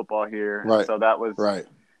played football here. Right. And so that was, right.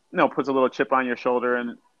 You know, puts a little chip on your shoulder.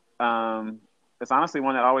 And it's honestly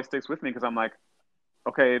one that always sticks with me because I'm like,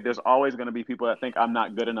 okay, there's always going to be people that think I'm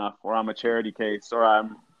not good enough or I'm a charity case or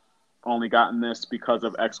I'm only gotten this because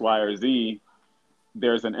of X, Y, or Z.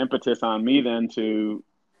 There's an impetus on me then to,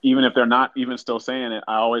 even if they're not even still saying it,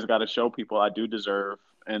 I always got to show people I do deserve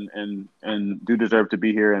and do deserve to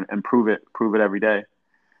be here and prove it every day.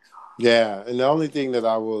 Yeah. And the only thing that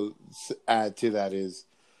I will add to that is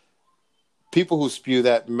people who spew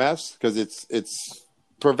that mess, because it's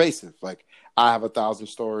pervasive. Like, I have 1,000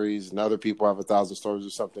 stories and other people have 1,000 stories or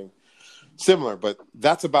something similar, but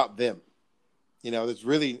that's about them. You know, it's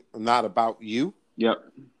really not about you. Yep.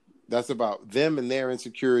 That's about them and their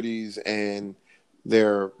insecurities and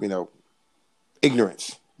their, you know,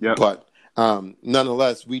 ignorance. Yep. But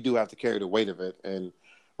nonetheless, we do have to carry the weight of it. And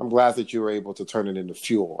I'm glad that you were able to turn it into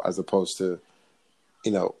fuel as opposed to,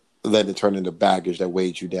 you know, letting it turn into baggage that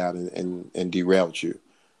weighed you down and derailed you.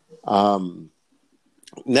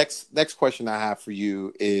 Next question I have for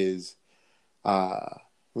you is,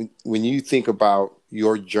 when you think about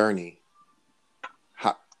your journey,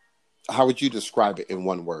 how would you describe it in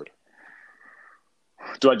one word?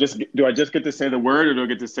 Do I just get to say the word, or do I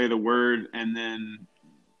get to say the word and then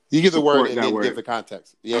you give the word and then give the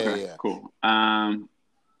context? Yeah, okay, yeah. Cool.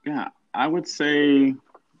 Yeah, I would say,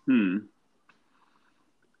 I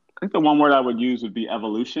think the one word I would use would be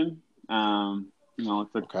evolution. You know,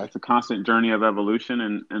 it's a constant journey of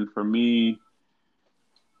evolution, and for me,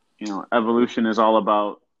 you know, evolution is all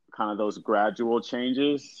about kind of those gradual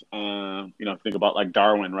changes. You know, think about like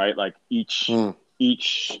Darwin, right? Like each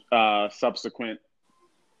subsequent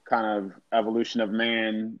kind of evolution of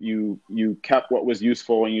man, you kept what was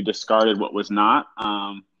useful and you discarded what was not.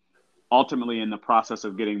 Ultimately, in the process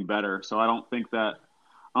of getting better. So I don't think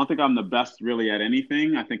I'm the best really at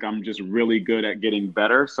anything. I think I'm just really good at getting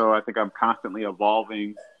better. So I think I'm constantly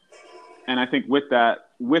evolving. And I think with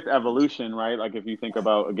evolution, right? Like if you think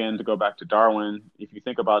about, again, to go back to Darwin, if you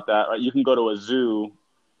think about that, right, you can go to a zoo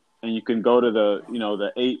and you can go to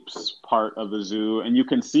the apes part of the zoo and you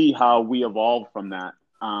can see how we evolved from that.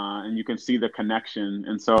 And you can see the connection.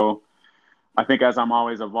 And so I think as I'm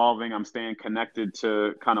always evolving, I'm staying connected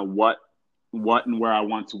to kind of what and where I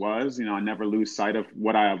once was. You know, I never lose sight of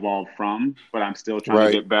what I evolved from, but I'm still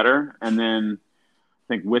trying to get better. And then I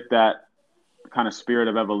think with that kind of spirit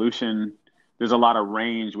of evolution, there's a lot of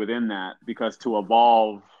range within that, because to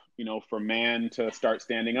evolve, you know, for man to start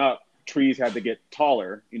standing up, trees had to get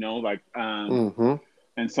taller, you know, like,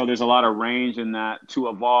 and so there's a lot of range in that. To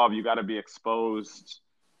evolve, you got to be exposed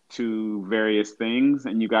to various things,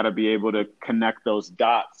 and you got to be able to connect those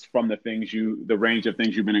dots from the range of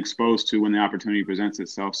things you've been exposed to when the opportunity presents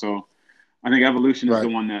itself. So I think evolution is the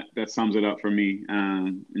Right. one that sums it up for me,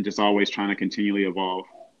 and just always trying to continually evolve,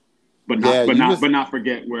 but Yeah, you just not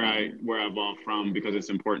forget where I evolved from, because it's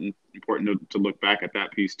important to look back at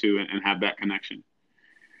that piece too, and have that connection.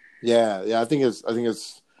 yeah. I think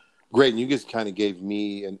it's great, and you just kind of gave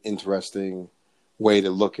me an interesting way to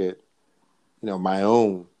look at my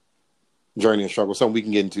own journey and struggle. Something we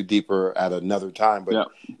can get into deeper at another time, but Yeah,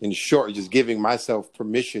 in short, just giving myself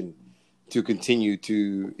permission to continue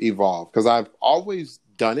to evolve, because I've always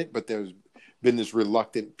done it, but there's been this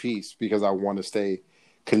reluctant piece because I want to stay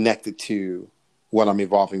connected to what I'm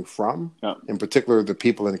evolving from, yeah, in particular the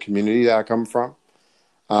people in the community that I come from.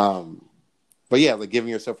 But yeah, like giving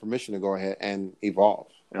yourself permission to go ahead and evolve.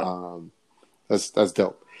 yeah. That's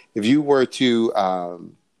dope. If you were to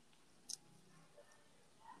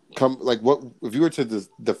what if you were to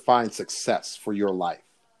define success for your life,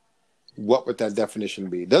 what would that definition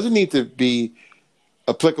be? It doesn't need to be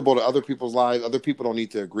applicable to other people's lives. Other people don't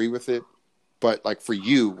need to agree with it. But like for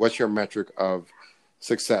you, what's your metric of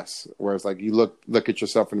success? Whereas like you look at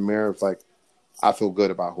yourself in the mirror, it's like, I feel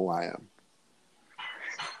good about who I am.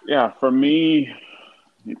 Yeah, for me,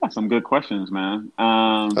 you got some good questions, man.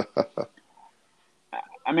 I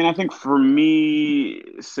mean, I think for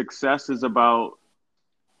me, success is about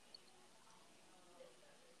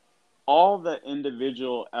all the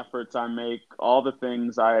individual efforts I make, all the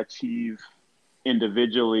things I achieve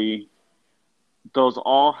individually. Those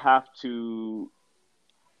all have to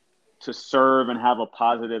serve and have a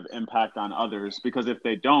positive impact on others, because if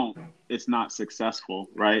they don't, it's not successful,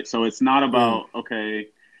 right? So it's not Mm. about, okay,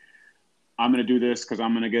 I'm going to do this because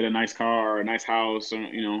I'm going to get a nice car or a nice house, or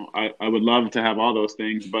I would love to have all those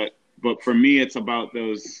things, but for me, it's about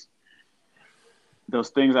those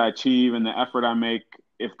things I achieve and the effort I make.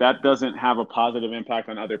 If that doesn't have a positive impact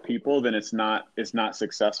on other people, then it's not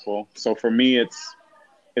successful. So for me, it's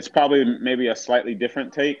probably maybe a slightly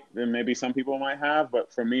different take than maybe some people might have,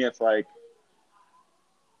 but for me, it's like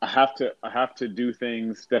I have to do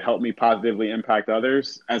things that help me positively impact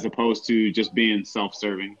others, as opposed to just being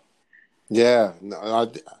self-serving. Yeah, no, I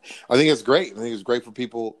think it's great. I think it's great for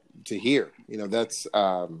people to hear. That's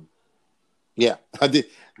yeah. I did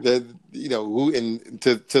who, and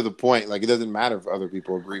to the point, like it doesn't matter if other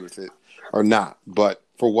people agree with it or not, but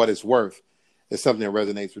for what it's worth, it's something that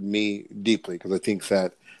resonates with me deeply, because I think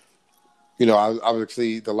that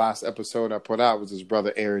obviously the last episode I put out was his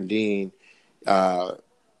brother Aaron Dean. Uh,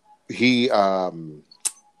 he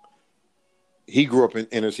he grew up in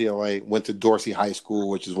inner city LA, went to Dorsey High School,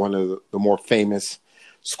 which is one of the more famous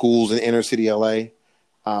schools in inner city LA.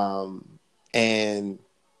 And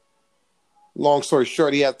long story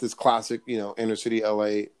short, he had this classic, inner city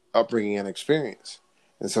LA upbringing and experience.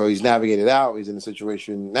 And so he's navigated out. He's in a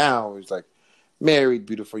situation now. He's like married,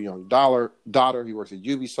 beautiful young daughter. He works at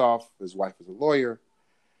Ubisoft. His wife is a lawyer.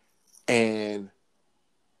 And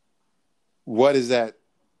what is that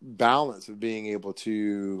balance of being able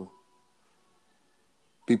to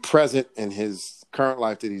be present in his current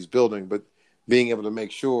life that he's building, but being able to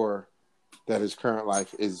make sure that his current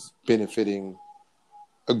life is benefiting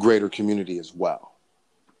a greater community as well.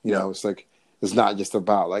 It's like, it's not just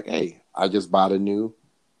about like, hey, I just bought a new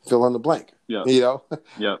fill in the blank. Yeah.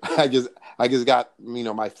 Yeah. I just got,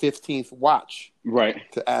 my 15th watch Right.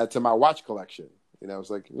 to add to my watch collection.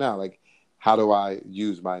 It's like, no, like, how do I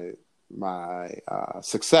use my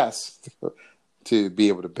success to be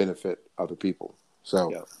able to benefit other people?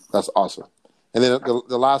 So Yeah. that's awesome. And then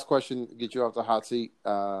the last question to get you off the hot seat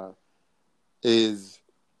is,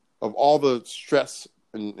 of all the stress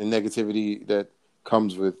and negativity that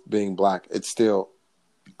comes with being Black,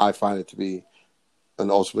 I find it to be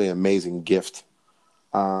an ultimately amazing gift.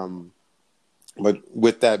 But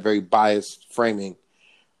with that very biased framing,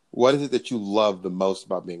 what is it that you love the most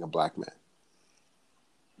about being a Black man?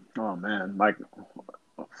 Oh man, like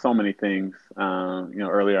so many things.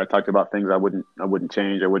 Earlier I talked about things I wouldn't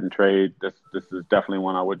change, I wouldn't trade. This is definitely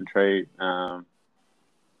one I wouldn't trade.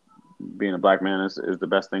 Being a Black man is the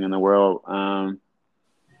best thing in the world.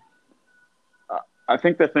 I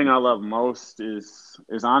think the thing I love most is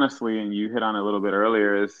honestly, and you hit on it a little bit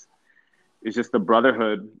earlier, is just the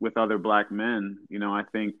brotherhood with other Black men. I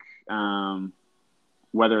think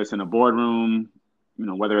whether it's in a boardroom,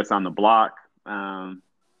 whether it's on the block,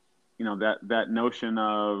 that notion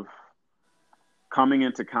of coming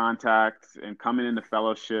into contact and coming into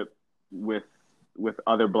fellowship with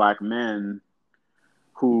other Black men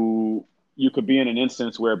who you could be in an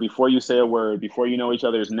instance where before you say a word, before you know each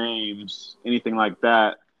other's names, anything like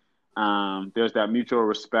that, There's that mutual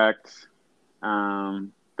respect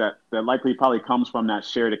that likely probably comes from that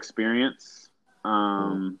shared experience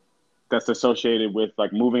that's associated with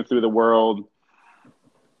like moving through the world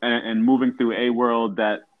and moving through a world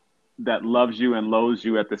that loves you and loathes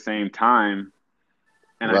you at the same time.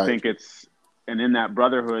 And I think and in that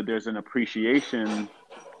brotherhood, there's an appreciation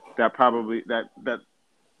that probably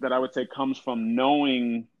that I would say comes from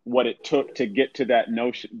knowing what it took to get to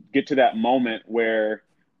that moment where,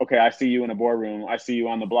 okay, I see you in a boardroom, I see you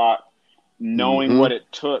on the block, knowing what it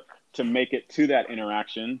took to make it to that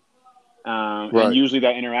interaction. And usually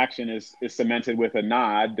that interaction is cemented with a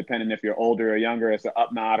nod, depending if you're older or younger, it's an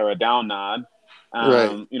up nod or a down nod.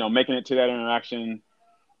 Making it to that interaction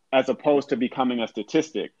as opposed to becoming a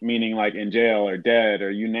statistic, meaning like in jail or dead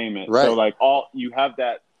or you name it. So like you have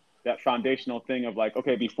that foundational thing of like,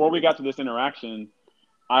 okay, before we got to this interaction,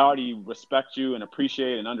 I already respect you and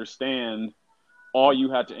appreciate and understand all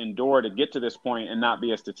you had to endure to get to this point and not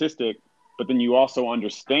be a statistic. But then you also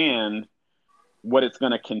understand what it's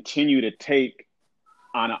going to continue to take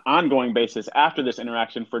on an ongoing basis after this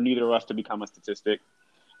interaction for neither of us to become a statistic.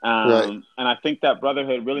 And I think that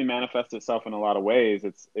brotherhood really manifests itself in a lot of ways.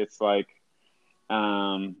 It's like,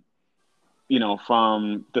 from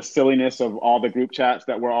the silliness of all the group chats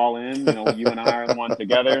that we're all in, you and I are in one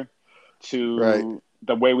together, to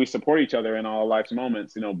the way we support each other in all life's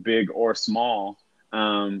moments, big or small,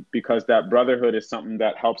 because that brotherhood is something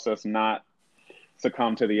that helps us not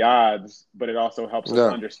succumb to the odds, but it also helps us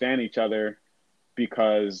understand each other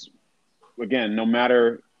because, again, no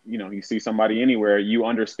matter, you see somebody anywhere, you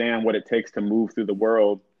understand what it takes to move through the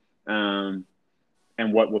world, and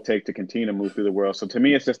what will take to continue to move through the world. So to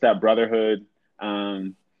me, it's just that brotherhood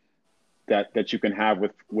that you can have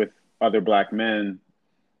with other Black men,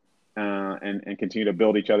 and continue to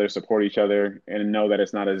build each other, support each other, and know that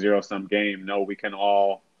it's not a zero-sum game. No, we can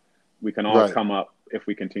all come up if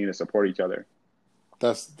we continue to support each other.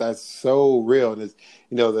 That's so real. And it's,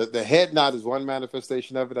 the head nod is one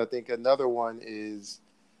manifestation of it. I think another one is,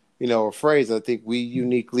 a phrase I think we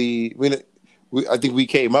uniquely, I think we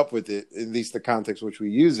came up with it, at least the context in which we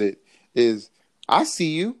use it, is I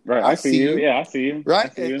see you. Right. I see you. Yeah, I see you.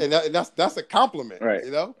 Right. See you. And that's a compliment. Right.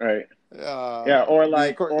 Right. Or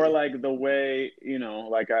like the way,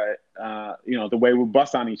 the way we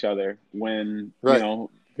bust on each other when,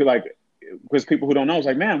 like, because people who don't know, it's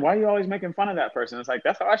like, man, why are you always making fun of that person? It's like,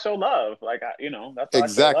 that's how I show love. Like, that's how I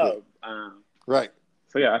show love. Right.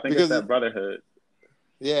 So yeah, I think it's that brotherhood.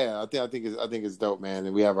 Yeah, I think it's dope, man.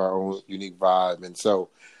 And we have our own unique vibe. And so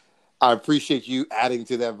I appreciate you adding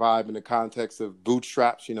to that vibe in the context of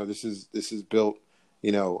Bootstraps. This is built,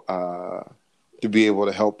 to be able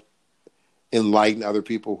to help enlighten other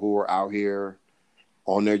people who are out here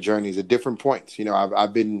on their journeys at different points.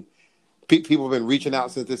 I've been, people have been reaching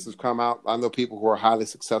out since this has come out. I know people who are highly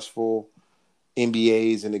successful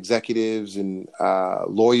MBAs and executives and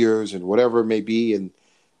lawyers and whatever it may be, and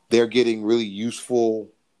they're getting really useful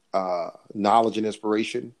knowledge and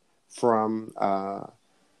inspiration from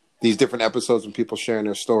these different episodes and people sharing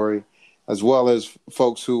their story, as well as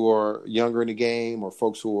folks who are younger in the game or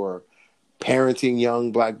folks who are parenting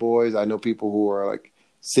young Black boys. I know people who are like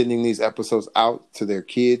sending these episodes out to their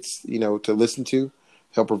kids, to listen to,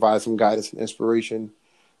 help provide some guidance and inspiration.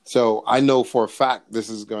 So I know for a fact this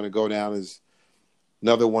is going to go down as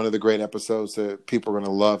another one of the great episodes that people are going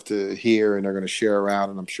to love to hear and they're going to share around.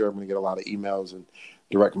 And I'm sure I'm going to get a lot of emails and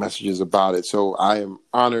direct messages about it. So I am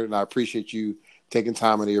honored and I appreciate you taking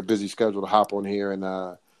time out of your busy schedule to hop on here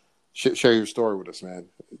and share your story with us, man.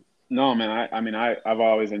 No, man. I've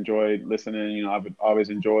always enjoyed listening. I've always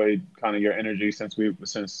enjoyed kind of your energy since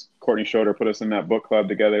Courtney Schroeder put us in that book club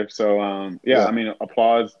together. So,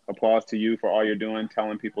 applause to you for all you're doing,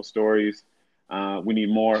 telling people stories. We need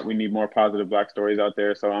more positive Black stories out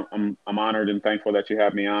there. So I'm honored and thankful that you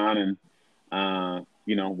have me on, and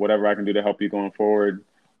whatever I can do to help you going forward,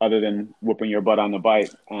 other than whooping your butt on the bike,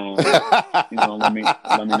 let me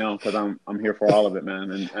know, because I'm here for all of it, man.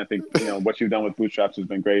 And I think what you've done with Bootstraps has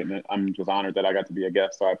been great, and I'm just honored that I got to be a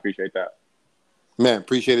guest. So I appreciate that. Man,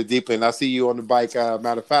 appreciate it deeply, and I'll see you on the bike.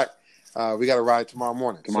 Matter of fact, we got to ride tomorrow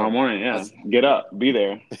morning. Yeah. Get up, be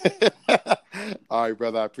there. All right,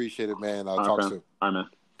 brother. I appreciate it, man. I'll talk soon. All right, man.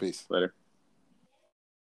 Peace. Later.